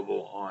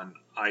available on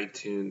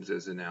iTunes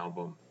as an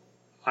album.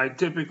 I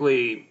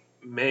typically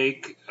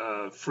make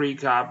free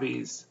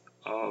copies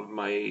of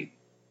my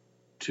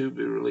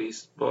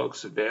to-be-released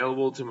books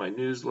available to my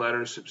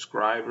newsletter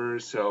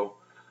subscribers, so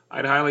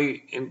I'd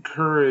highly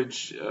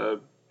encourage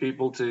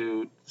people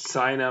to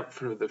sign up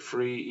for the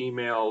free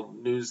email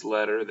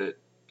newsletter that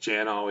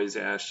Jan always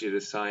asks you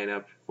to sign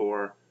up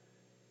for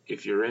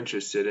if you're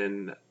interested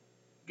in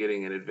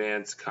getting an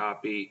advance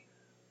copy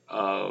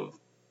of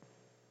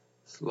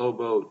Slow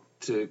Boat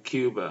to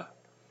Cuba.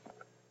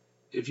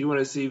 If you want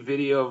to see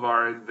video of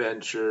our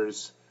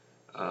adventures,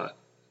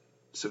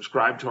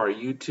 subscribe to our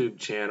YouTube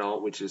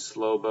channel, which is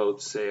Slow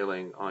Boat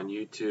Sailing on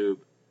YouTube.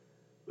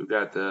 We've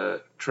got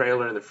the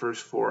trailer and the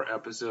first 4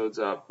 episodes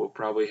up. We'll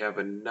probably have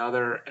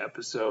another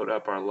episode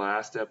up, our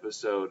last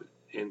episode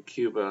in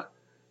Cuba,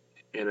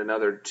 in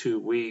another 2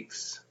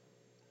 weeks.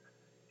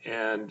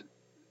 And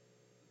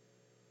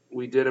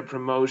we did a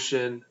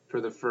promotion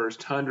for the first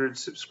 100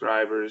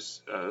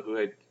 subscribers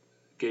who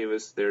gave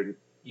us their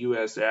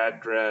U.S.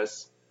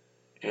 address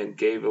and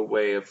gave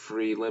away a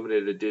free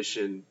limited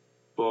edition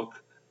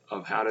book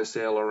of How to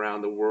Sail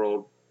Around the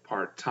World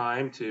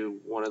Part-Time to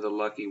one of the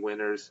lucky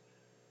winners.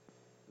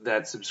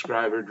 That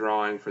subscriber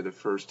drawing for the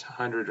first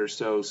 100 or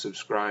so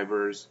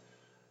subscribers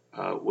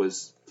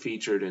was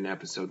featured in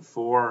episode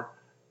 4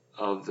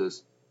 of the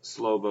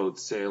Slow Boat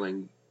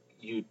Sailing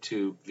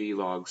YouTube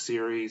vlog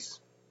series.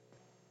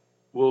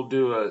 We'll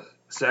do a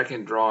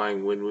second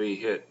drawing when we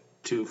hit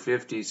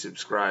 250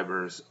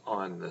 subscribers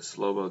on the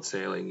Slow Boat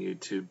Sailing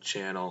YouTube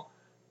channel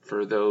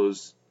for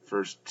those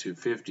first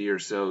 250 or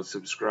so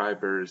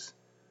subscribers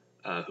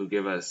who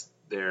give us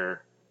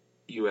their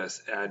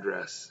U.S.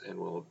 address, and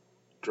we'll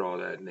draw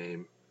that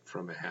name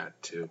from a hat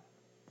too.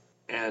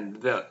 And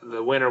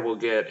the winner will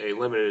get a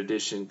limited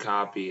edition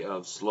copy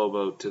of Slow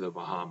Boat to the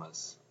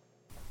Bahamas.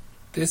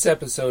 This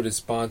episode is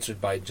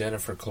sponsored by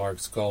Jennifer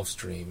Clark's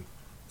Gulfstream.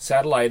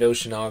 Satellite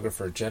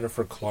oceanographer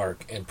Jennifer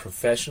Clark and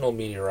professional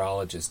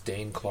meteorologist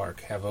Dane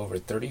Clark have over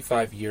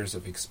 35 years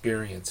of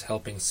experience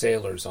helping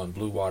sailors on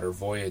blue water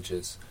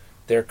voyages.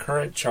 Their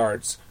current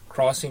charts,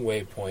 crossing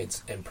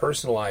waypoints, and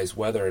personalized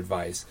weather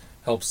advice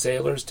help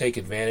sailors take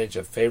advantage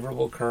of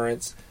favorable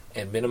currents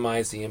and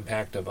minimize the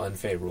impact of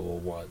unfavorable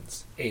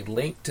ones. A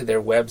link to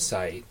their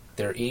website,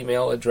 their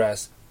email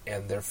address,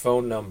 and their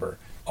phone number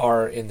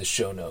are in the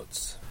show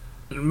notes.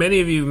 Many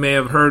of you may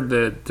have heard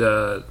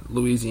that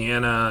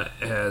Louisiana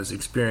has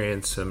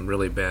experienced some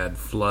really bad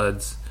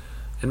floods,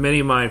 and many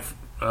of my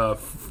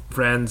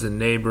friends and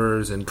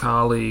neighbors and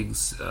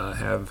colleagues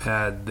have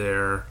had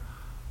their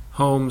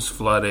homes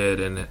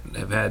flooded and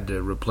have had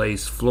to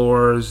replace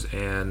floors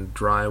and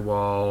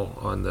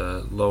drywall on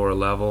the lower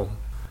level.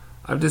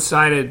 I've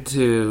decided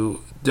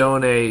to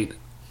donate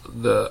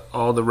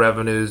all the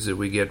revenues that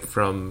we get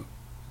from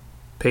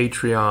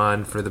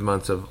Patreon for the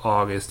months of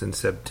August and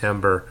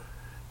September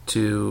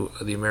to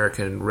the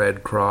American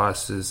Red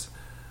Cross's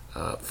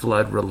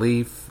flood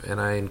relief,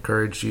 and I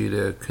encourage you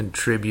to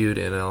contribute,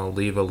 and I'll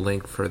leave a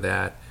link for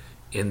that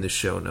in the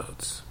show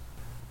notes.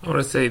 I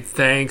want to say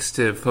thanks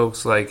to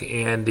folks like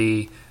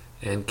Andy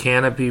and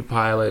Canopy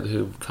Pilot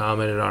who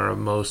commented on our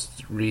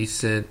most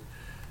recent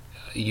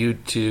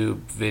YouTube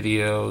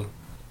video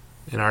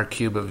in our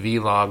Cuba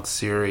vlog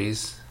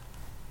series.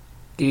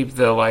 Keep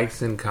the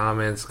likes and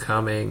comments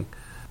coming.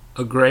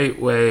 A great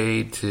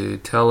way to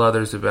tell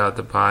others about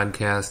the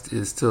podcast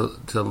is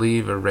to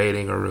leave a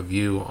rating or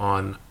review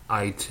on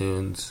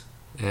iTunes,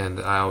 and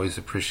I always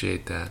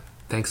appreciate that.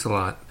 Thanks a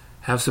lot.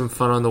 Have some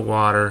fun on the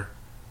water.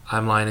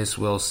 I'm Linus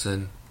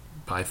Wilson.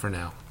 Bye for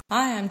now.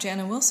 Hi, I'm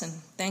Jana Wilson.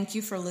 Thank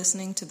you for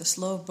listening to the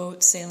Slow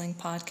Boat Sailing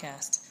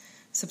Podcast.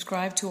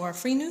 Subscribe to our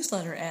free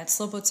newsletter at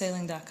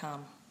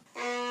slowboatsailing.com.